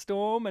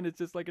sandstorm and it's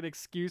just like an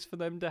excuse for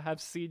them to have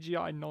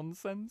CGI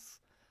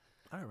nonsense?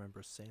 I remember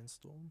a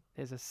sandstorm.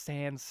 There's a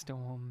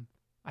sandstorm.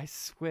 I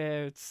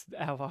swear it's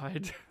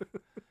Allied.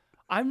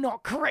 I'm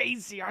not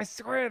crazy. I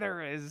swear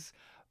there is.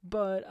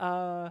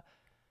 But,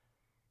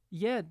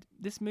 yeah,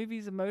 this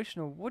movie's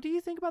emotional. What do you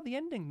think about the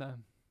ending, though?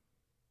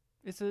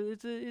 It's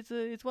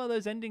one of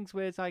those endings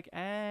where it's like,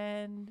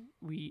 and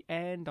we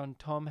end on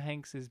Tom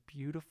Hanks's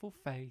beautiful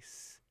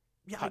face,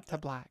 Yeah, cut to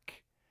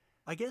black,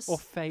 I guess. or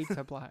fade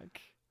to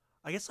black.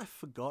 I guess I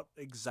forgot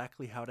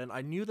exactly how it ended.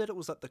 I knew that it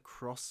was at the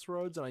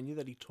crossroads, and I knew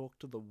that he talked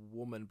to the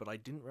woman, but I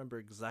didn't remember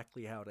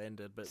exactly how it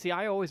ended. But See,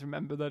 I always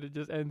remember that it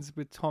just ends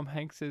with Tom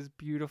Hanks's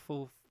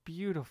beautiful,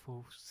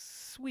 beautiful,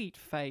 sweet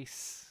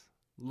face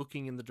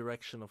looking in the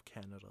direction of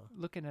Canada.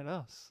 looking at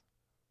us.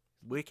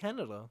 We're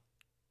Canada.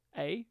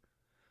 Eh?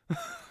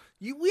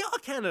 We are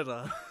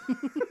Canada.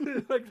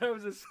 Like that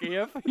was a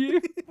scare for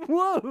you?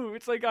 Whoa!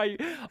 It's like I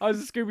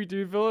was a Scooby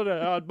Doo villain and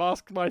I'd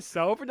mask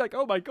myself and like,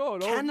 oh my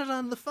god! Canada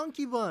and the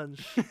Funky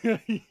Bunch.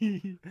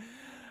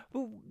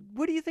 Well,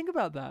 what do you think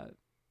about that?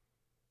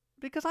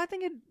 Because I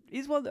think it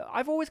is one that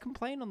I've always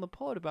complained on the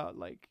pod about.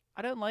 Like,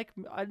 I don't like.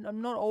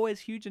 I'm not always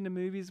huge into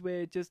movies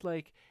where it just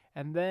like,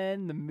 and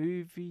then the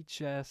movie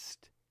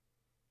just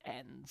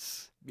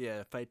ends.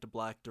 Yeah, Fade to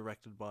Black,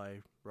 directed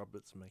by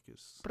Robert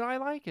Zemeckis. But I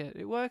like it.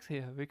 It works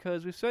here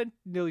because we've spent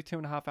nearly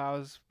 2.5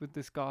 hours with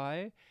this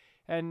guy,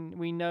 and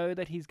we know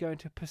that he's going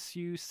to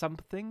pursue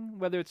something,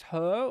 whether it's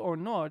her or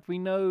not. We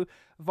know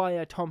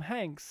via Tom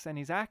Hanks and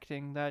his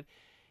acting that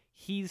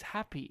he's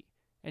happy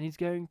and he's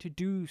going to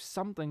do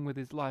something with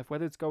his life.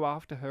 Whether it's go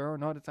after her or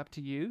not, it's up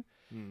to you.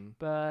 Mm.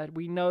 But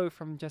we know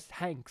from just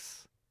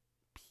Hanks,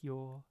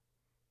 pure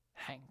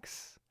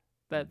Hanks,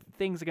 that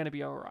things are going to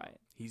be all right.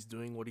 He's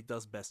doing what he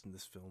does best in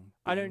this film.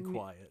 I Being don't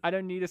quiet. I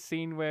don't need a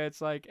scene where it's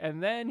like,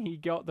 and then he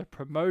got the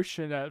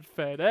promotion at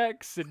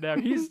FedEx, and now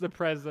he's the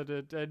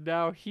president, and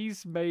now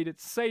he's made it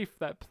safe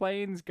that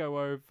planes go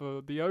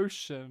over the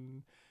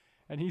ocean,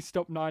 and he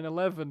stopped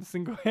 9/11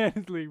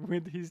 single-handedly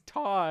with his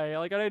tie.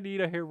 Like, I don't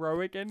need a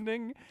heroic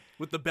ending.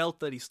 With the belt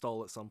that he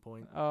stole at some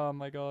point. Oh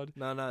my god.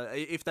 No.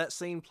 If that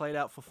scene played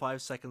out for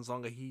 5 seconds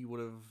longer, he would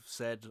have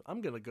said, I'm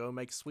going to go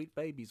make sweet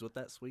babies with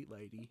that sweet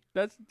lady.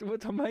 That's what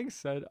Tom Hanks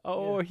said.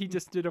 Oh, Yeah. he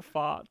just did a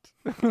fart.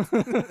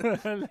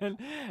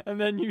 and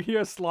then you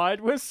hear a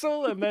slide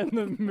whistle, and then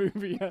the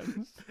movie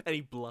ends. And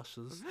he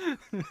blushes.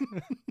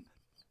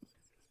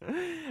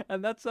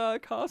 And that's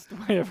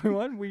Castaway,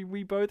 everyone.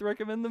 We both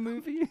recommend the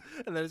movie.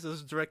 And then it's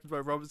just directed by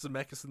Robert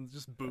Zemeckis and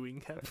just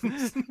booing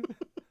happens.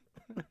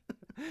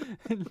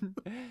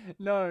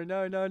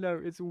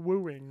 No. It's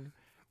wooing.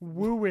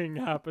 Wooing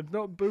happens,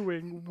 not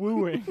booing.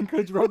 Wooing,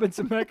 because Robert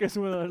Zemeckis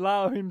will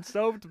allow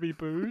himself to be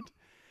booed.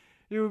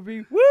 It would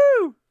be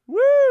woo,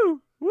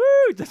 woo,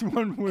 woo. Just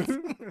one woo.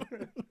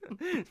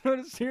 It's not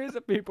a series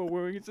of people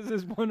wooing. It's just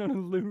this one on a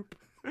loop.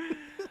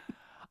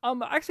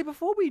 Actually,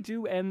 before we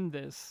do end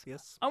this,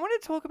 Yes. I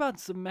want to talk about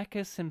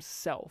Zemeckis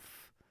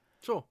himself.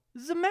 Sure.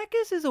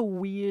 Zemeckis is a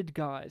weird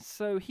guy,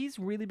 so he's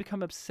really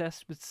become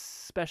obsessed with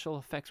special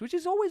effects, which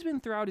has always been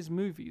throughout his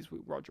movies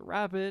with Roger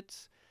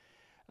Rabbit.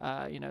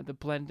 The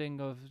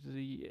blending of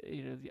the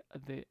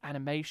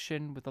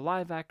animation with the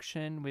live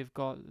action. We've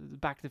got the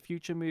Back to the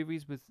Future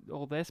movies with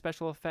all their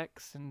special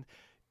effects and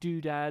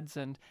doodads,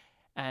 and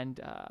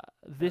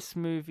this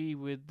movie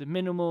with the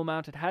minimal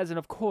amount it has, and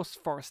of course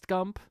Forrest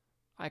Gump,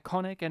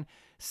 iconic, and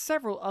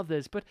several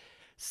others. But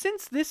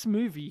since this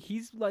movie,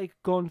 he's like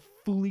gone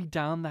fully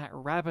down that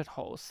rabbit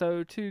hole.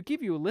 So to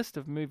give you a list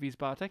of movies,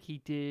 Bartek,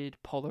 he did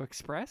Polar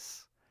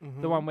Express,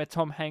 the one where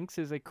Tom Hanks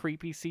is a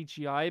creepy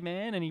CGI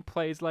man and he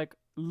plays like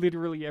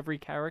literally every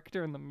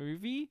character in the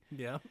movie,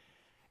 Yeah.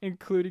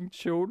 including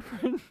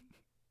children.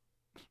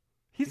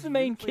 He's Did the he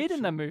main really play kid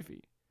in that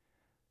movie.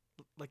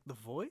 Like the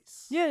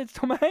voice? Yeah, it's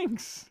Tom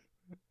Hanks.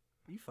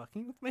 Are you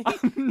fucking with me?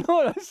 I'm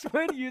not. I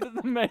swear to you that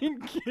the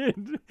main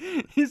kid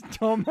is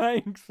Tom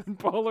Hanks in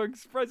Polar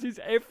Express. He's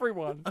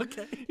everyone.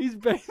 Okay. He's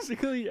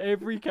basically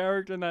every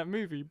character in that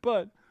movie.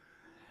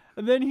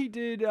 And then he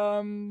did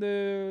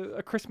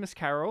A Christmas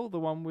Carol, the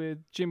one with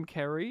Jim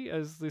Carrey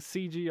as the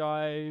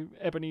CGI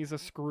Ebenezer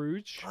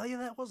Scrooge. Oh, yeah,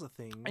 that was a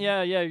thing.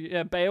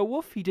 Yeah.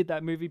 Beowulf. He did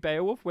that movie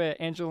Beowulf,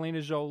 where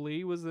Angelina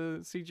Jolie was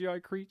a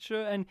CGI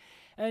creature,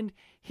 and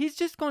he's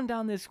just gone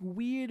down this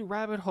weird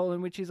rabbit hole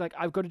in which he's like,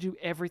 I've got to do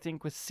everything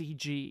with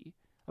CG.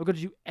 I've got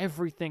to do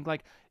everything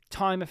like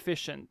time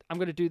efficient. I'm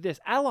going to do this.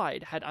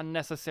 Allied had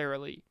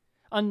unnecessary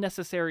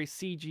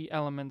CG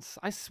elements.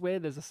 I swear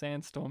there's a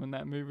sandstorm in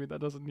that movie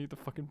that doesn't need to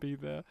fucking be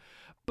there.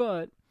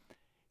 But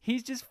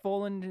he's just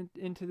fallen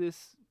into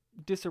this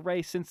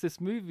disarray since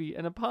this movie,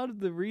 and a part of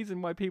the reason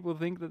why people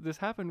think that this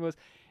happened was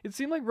it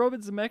seemed like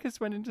Robert Zemeckis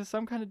went into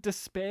some kind of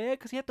despair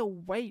because he had to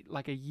wait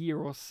like a year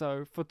or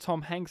so for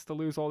Tom Hanks to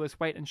lose all this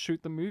weight and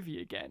shoot the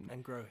movie again.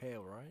 And grow hair,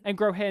 right? And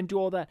grow hair and do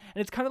all that.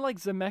 And it's kind of like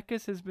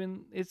Zemeckis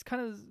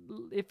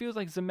it feels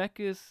like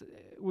Zemeckis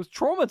was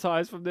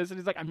traumatized from this, and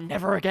he's like,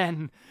 never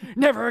again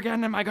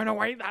am I going to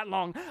wait that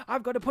long.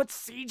 I've got to put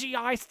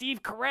CGI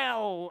Steve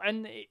Carell.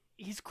 And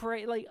he's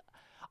crazy. Like,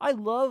 I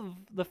love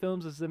the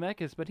films of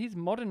Zemeckis, but his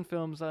modern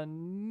films are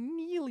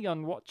nearly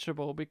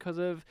unwatchable because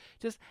of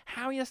just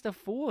how he has to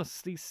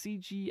force these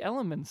CG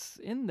elements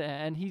in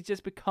there, and he's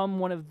just become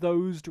one of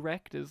those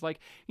directors. Like,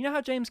 you know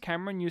how James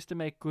Cameron used to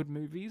make good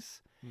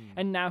movies?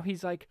 And now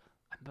he's like,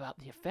 I'm about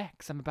the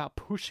effects, I'm about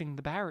pushing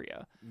the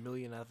barrier.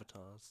 Million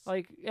avatars.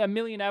 Like, a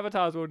million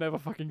avatars we'll never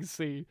fucking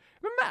see.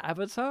 Remember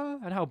Avatar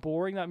and how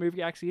boring that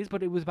movie actually is,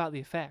 but it was about the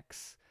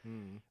effects.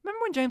 Remember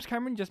when James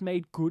Cameron just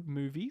made good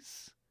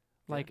movies?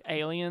 like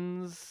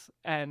Aliens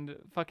and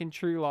fucking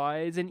True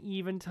Lies and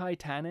even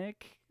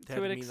Titanic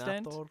to an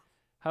extent. Terminator.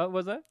 How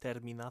was it?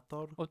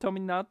 Terminator. Or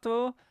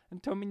Terminator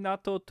and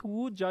Terminator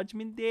 2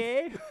 Judgment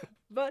Day.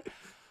 But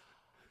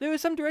there were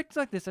some directors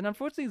like this, and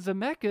unfortunately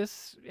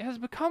Zemeckis has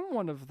become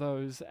one of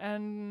those,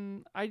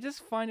 and I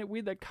just find it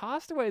weird that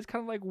Castaway is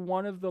kind of like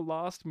one of the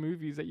last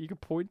movies that you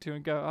could point to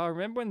and go, oh,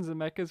 remember when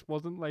Zemeckis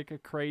wasn't like a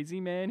crazy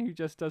man who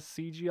just does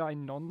CGI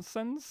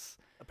nonsense?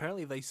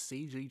 Apparently they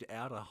CG'd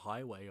out a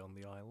highway on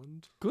the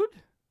island. Good.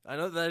 I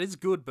know that is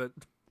good, but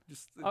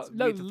just it's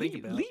No, weird to think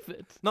about. leave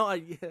it. No,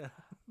 yeah.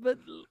 But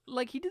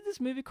like he did this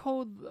movie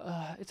called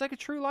it's like a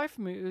true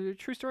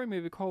story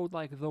movie called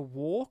like The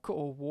Walk,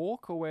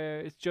 where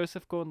it's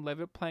Joseph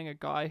Gordon-Levitt playing a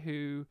guy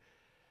who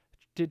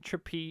did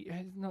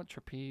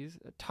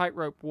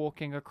tightrope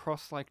walking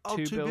across like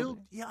two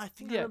buildings. Yeah, I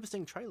think I Yeah. remember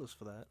seeing trailers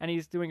for that. And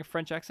he's doing a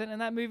French accent,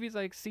 and that movie's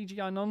like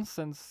CGI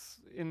nonsense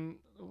in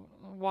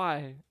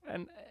why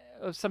and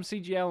some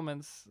CG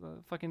elements,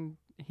 fucking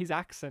his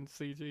accent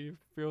CG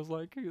feels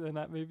like in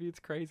that movie. It's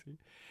crazy,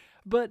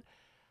 but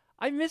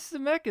I miss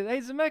Zemeckis. Hey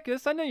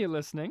Zemeckis, I know you're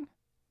listening.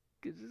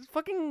 Just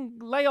fucking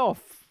lay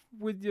off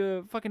with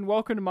your fucking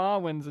Welcome to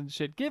Marwins and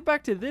shit. Get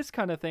back to this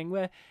kind of thing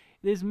where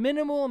there's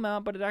minimal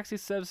amount, but it actually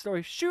serves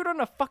story. Shoot on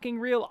a fucking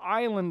real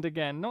island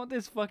again, not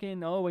this fucking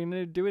we're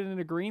gonna do it in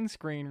a green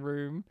screen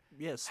room.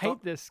 Yeah,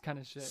 Hate this kind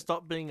of shit.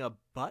 Stop being a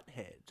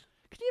butthead.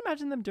 Can you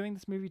imagine them doing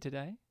this movie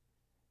today?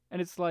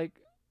 And it's like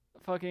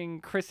fucking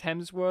Chris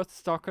Hemsworth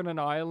stuck on an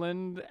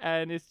island,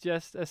 and it's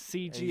just a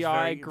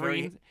CGI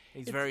green.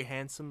 He's It's- very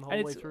handsome the and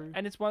whole way it's through.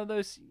 and it's one of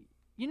those.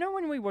 You know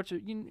when we watch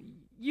it,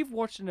 you've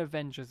watched an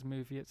Avengers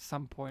movie at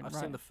some point, I've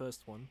right? seen the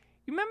first one.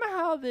 You remember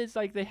how there's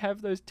like they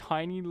have those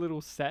tiny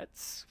little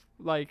sets,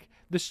 like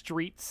the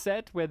street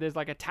set where there's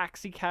like a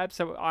taxi cab,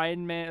 so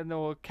Iron Man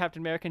or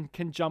Captain America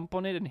can jump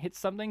on it and hit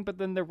something, but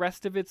then the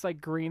rest of it's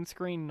like green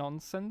screen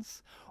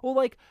nonsense, or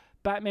like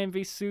Batman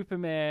v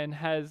Superman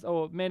has,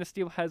 or Man of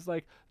Steel has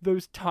like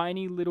those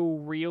tiny little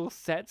real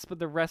sets, but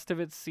the rest of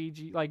it's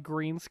CG, like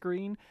green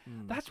screen.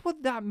 That's what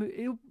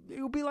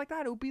it'll be like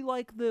that. It'll be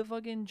like the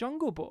fucking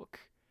Jungle Book,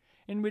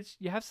 in which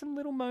you have some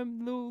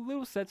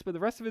little sets, but the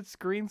rest of it's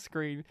green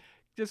screen.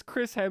 Just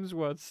Chris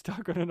Hemsworth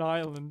stuck on an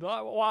island.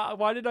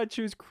 Why did I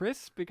choose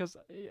Chris? Because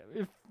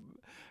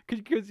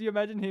could you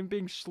imagine him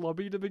being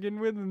schlubby to begin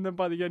with, and then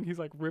by the end he's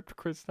like ripped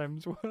Chris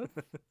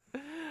Hemsworth.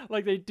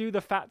 Like they do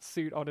the fat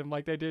suit on him,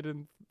 like they did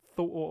in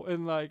Thor,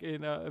 in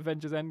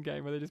Avengers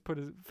Endgame, where they just put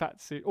a fat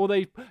suit. Or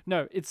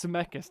it's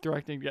Zemeckis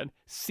directing again.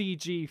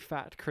 CG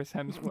fat Chris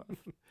Hemsworth.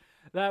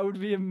 That would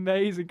be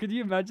amazing. Could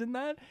you imagine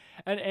that?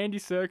 And Andy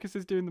Serkis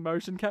is doing the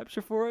motion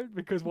capture for it,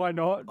 because why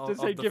not?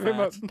 Just say, give him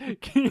of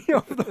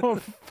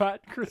the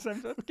fat Chris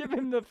Hemsworth. Give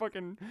him the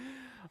fucking.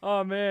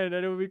 Oh man,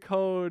 and it would be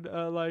called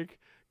like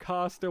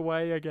Cast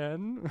Away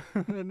again,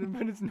 but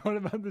it's not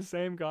about the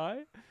same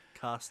guy.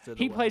 Casted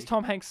He away. plays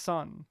Tom Hanks'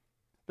 son.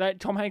 That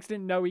Tom Hanks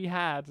didn't know he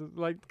had.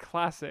 Like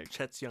classic.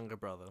 Chet's younger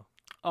brother.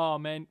 Oh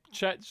man,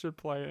 Chet should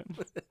play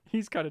it.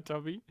 He's kind of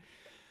tubby.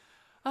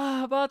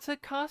 But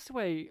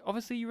Castaway,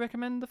 obviously you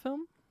recommend the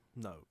film?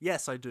 No.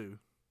 Yes, I do.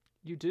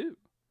 You do.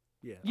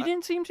 Yeah. You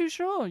didn't seem too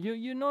sure.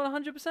 You're not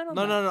 100% on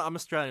that. No. I'm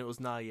Australian. It was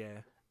nah,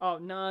 yeah. Oh,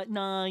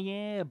 nah,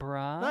 yeah,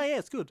 bruh. Nah, yeah,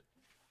 it's good.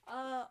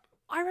 I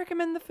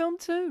recommend the film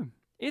too.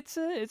 It's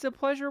a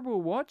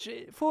pleasurable watch.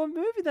 For a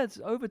movie that's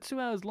over 2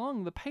 hours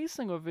long, the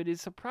pacing of it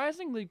is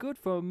surprisingly good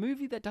for a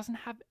movie that doesn't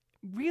have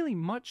really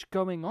much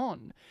going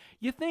on.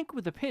 You think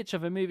with the pitch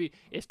of a movie,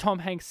 is Tom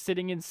Hanks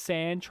sitting in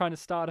sand trying to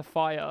start a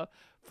fire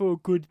for a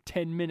good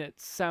 10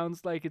 minutes?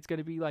 Sounds like it's going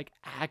to be like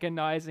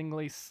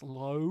agonizingly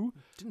slow.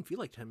 Didn't feel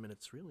like 10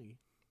 minutes, really.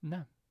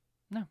 No.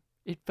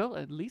 It felt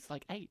at least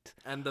like 8.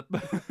 And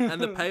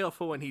the payoff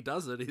for when he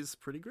does it is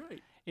pretty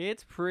great.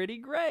 It's pretty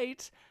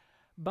great.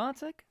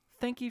 Bartek,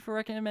 thank you for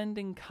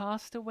recommending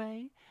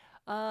Castaway.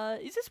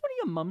 Is this one of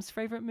your mum's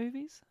favorite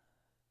movies?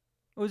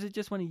 Or is it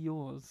just one of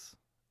yours?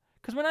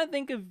 Because when I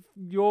think of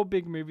your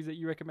big movies that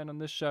you recommend on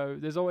this show,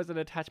 there's always an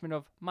attachment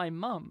of my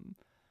mum.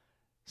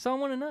 So I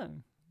want to know.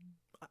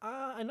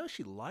 I know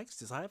she likes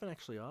this. I haven't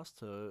actually asked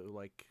her,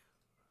 like,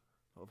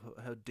 of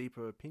her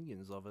deeper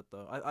opinions of it,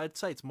 though. I'd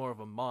say it's more of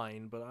a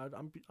mine, but I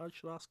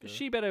should ask her.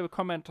 She better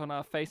comment on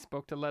our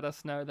Facebook to let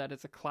us know that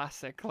it's a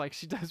classic, like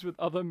she does with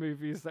other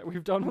movies that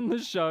we've done on the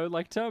show,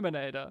 like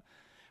Terminator,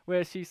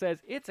 where she says,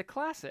 it's a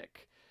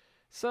classic.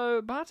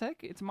 So, Bartek,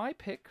 it's my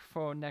pick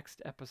for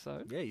next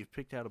episode. Yeah, you've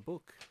picked out a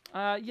book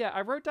Yeah,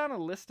 I wrote down a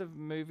list of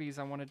movies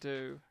I want to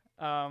do.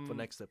 for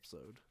next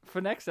episode.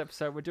 For next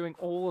episode, we're doing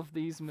all of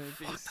these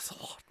movies. That's a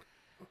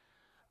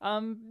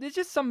lot. There's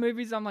just some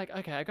movies I'm like,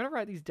 okay, I gotta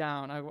write these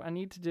down. I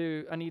need to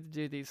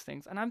do these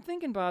things. And I'm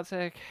thinking,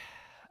 Bartek,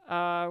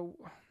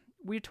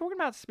 we're talking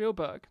about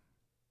Spielberg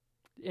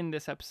in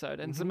this episode,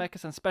 and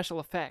Zemeckis and special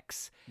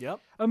effects. Yep.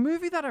 A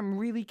movie that I'm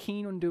really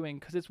keen on doing,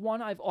 because it's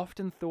one I've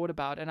often thought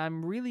about, and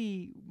I'm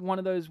really one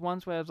of those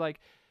ones where I was like,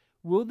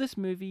 will this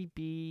movie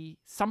be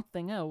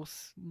something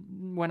else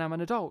when I'm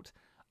an adult?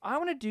 I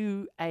want to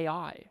do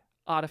AI.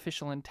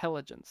 Artificial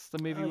Intelligence,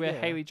 the movie Oh, where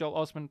yeah. Haley Joel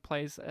Osment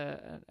plays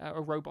a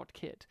robot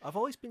kid. I've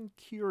always been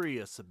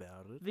curious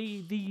about it.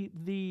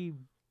 The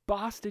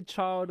bastard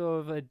child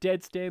of a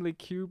dead Stanley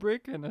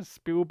Kubrick and a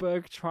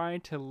Spielberg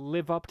trying to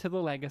live up to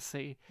the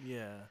legacy.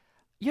 Yeah.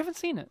 You haven't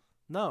seen it.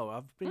 No,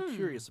 I've been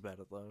curious about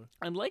it though.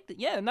 And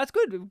yeah, and that's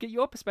good. Get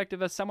your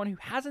perspective as someone who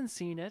hasn't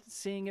seen it,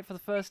 seeing it for the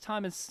first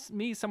time, as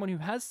me, someone who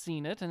has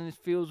seen it, and it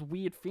feels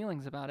weird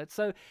feelings about it.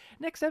 So,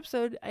 next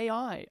episode,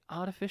 AI,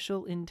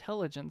 Artificial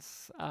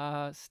Intelligence,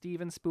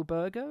 Steven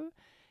Spielbergo.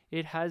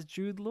 It has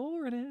Jude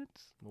Law in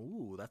it.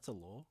 Ooh, that's a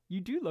law. You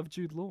do love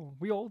Jude Law.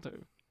 We all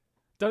do.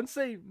 Don't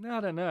say,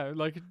 I don't know.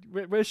 Like,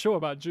 we're sure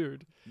about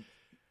Jude.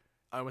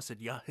 I almost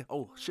said yeah.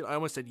 Oh shit! I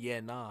almost said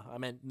yeah. Nah, I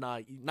meant nah.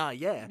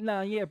 Yeah.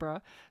 Nah, yeah,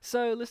 bruh.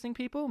 So, listening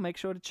people, make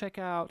sure to check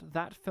out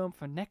that film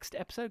for next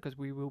episode because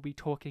we will be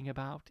talking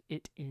about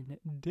it in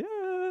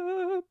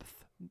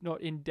depth.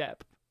 Not in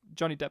depth.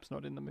 Johnny Depp's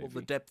not in the movie. Well,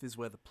 the depth is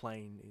where the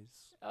plane is.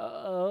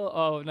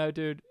 Oh, no,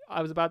 dude.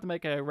 I was about to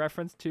make a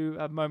reference to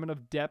a moment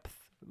of depth,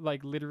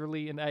 like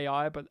literally in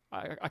AI, but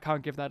I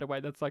can't give that away.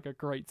 That's like a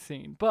great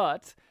scene.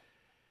 But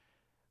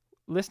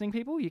listening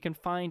people, you can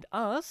find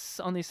us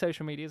on the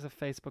social medias of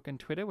Facebook and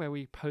Twitter where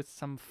we post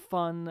some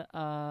fun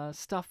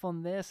stuff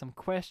on there, some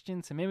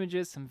questions, some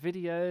images, some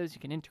videos. You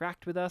can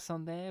interact with us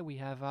on there. We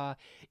have our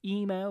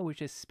email,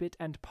 which is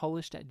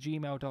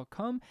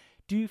spitandpolished@gmail.com.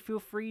 Do feel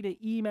free to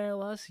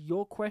email us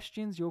your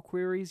questions, your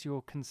queries,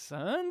 your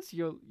concerns.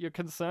 You're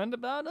concerned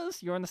about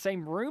us? You're in the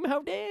same room?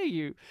 How dare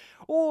you?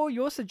 Or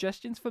your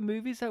suggestions for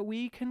movies that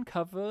we can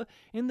cover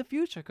in the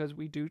future, because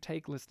we do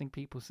take listening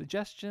people's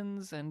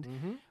suggestions and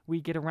we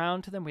get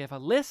around to them. We have a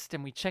list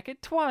and we check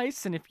it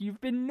twice, and if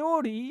you've been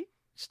naughty,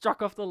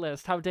 struck off the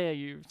list. How dare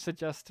you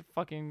suggest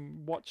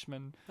fucking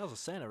Watchmen? That was a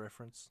Santa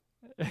reference.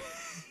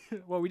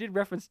 Well, we did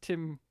reference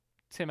Tim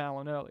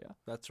Allen earlier.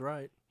 That's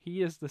right.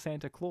 He is the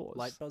Santa Claus.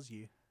 Light buzz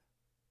you.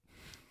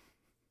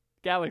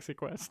 Galaxy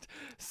Quest.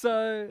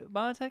 So,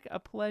 Bartek, a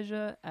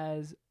pleasure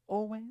as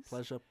always.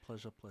 Pleasure,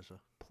 pleasure, pleasure.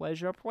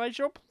 Pleasure,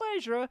 pleasure,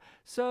 pleasure.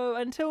 So,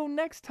 until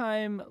next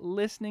time,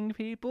 listening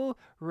people,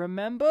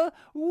 remember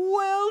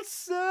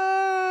Wilson!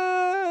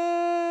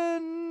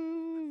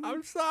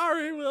 I'm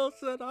sorry,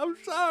 Wilson. I'm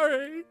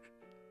sorry.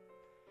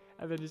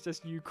 And then it's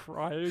just you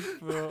crying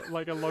for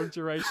like a long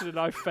duration, and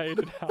I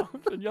faded out.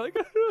 And you're like,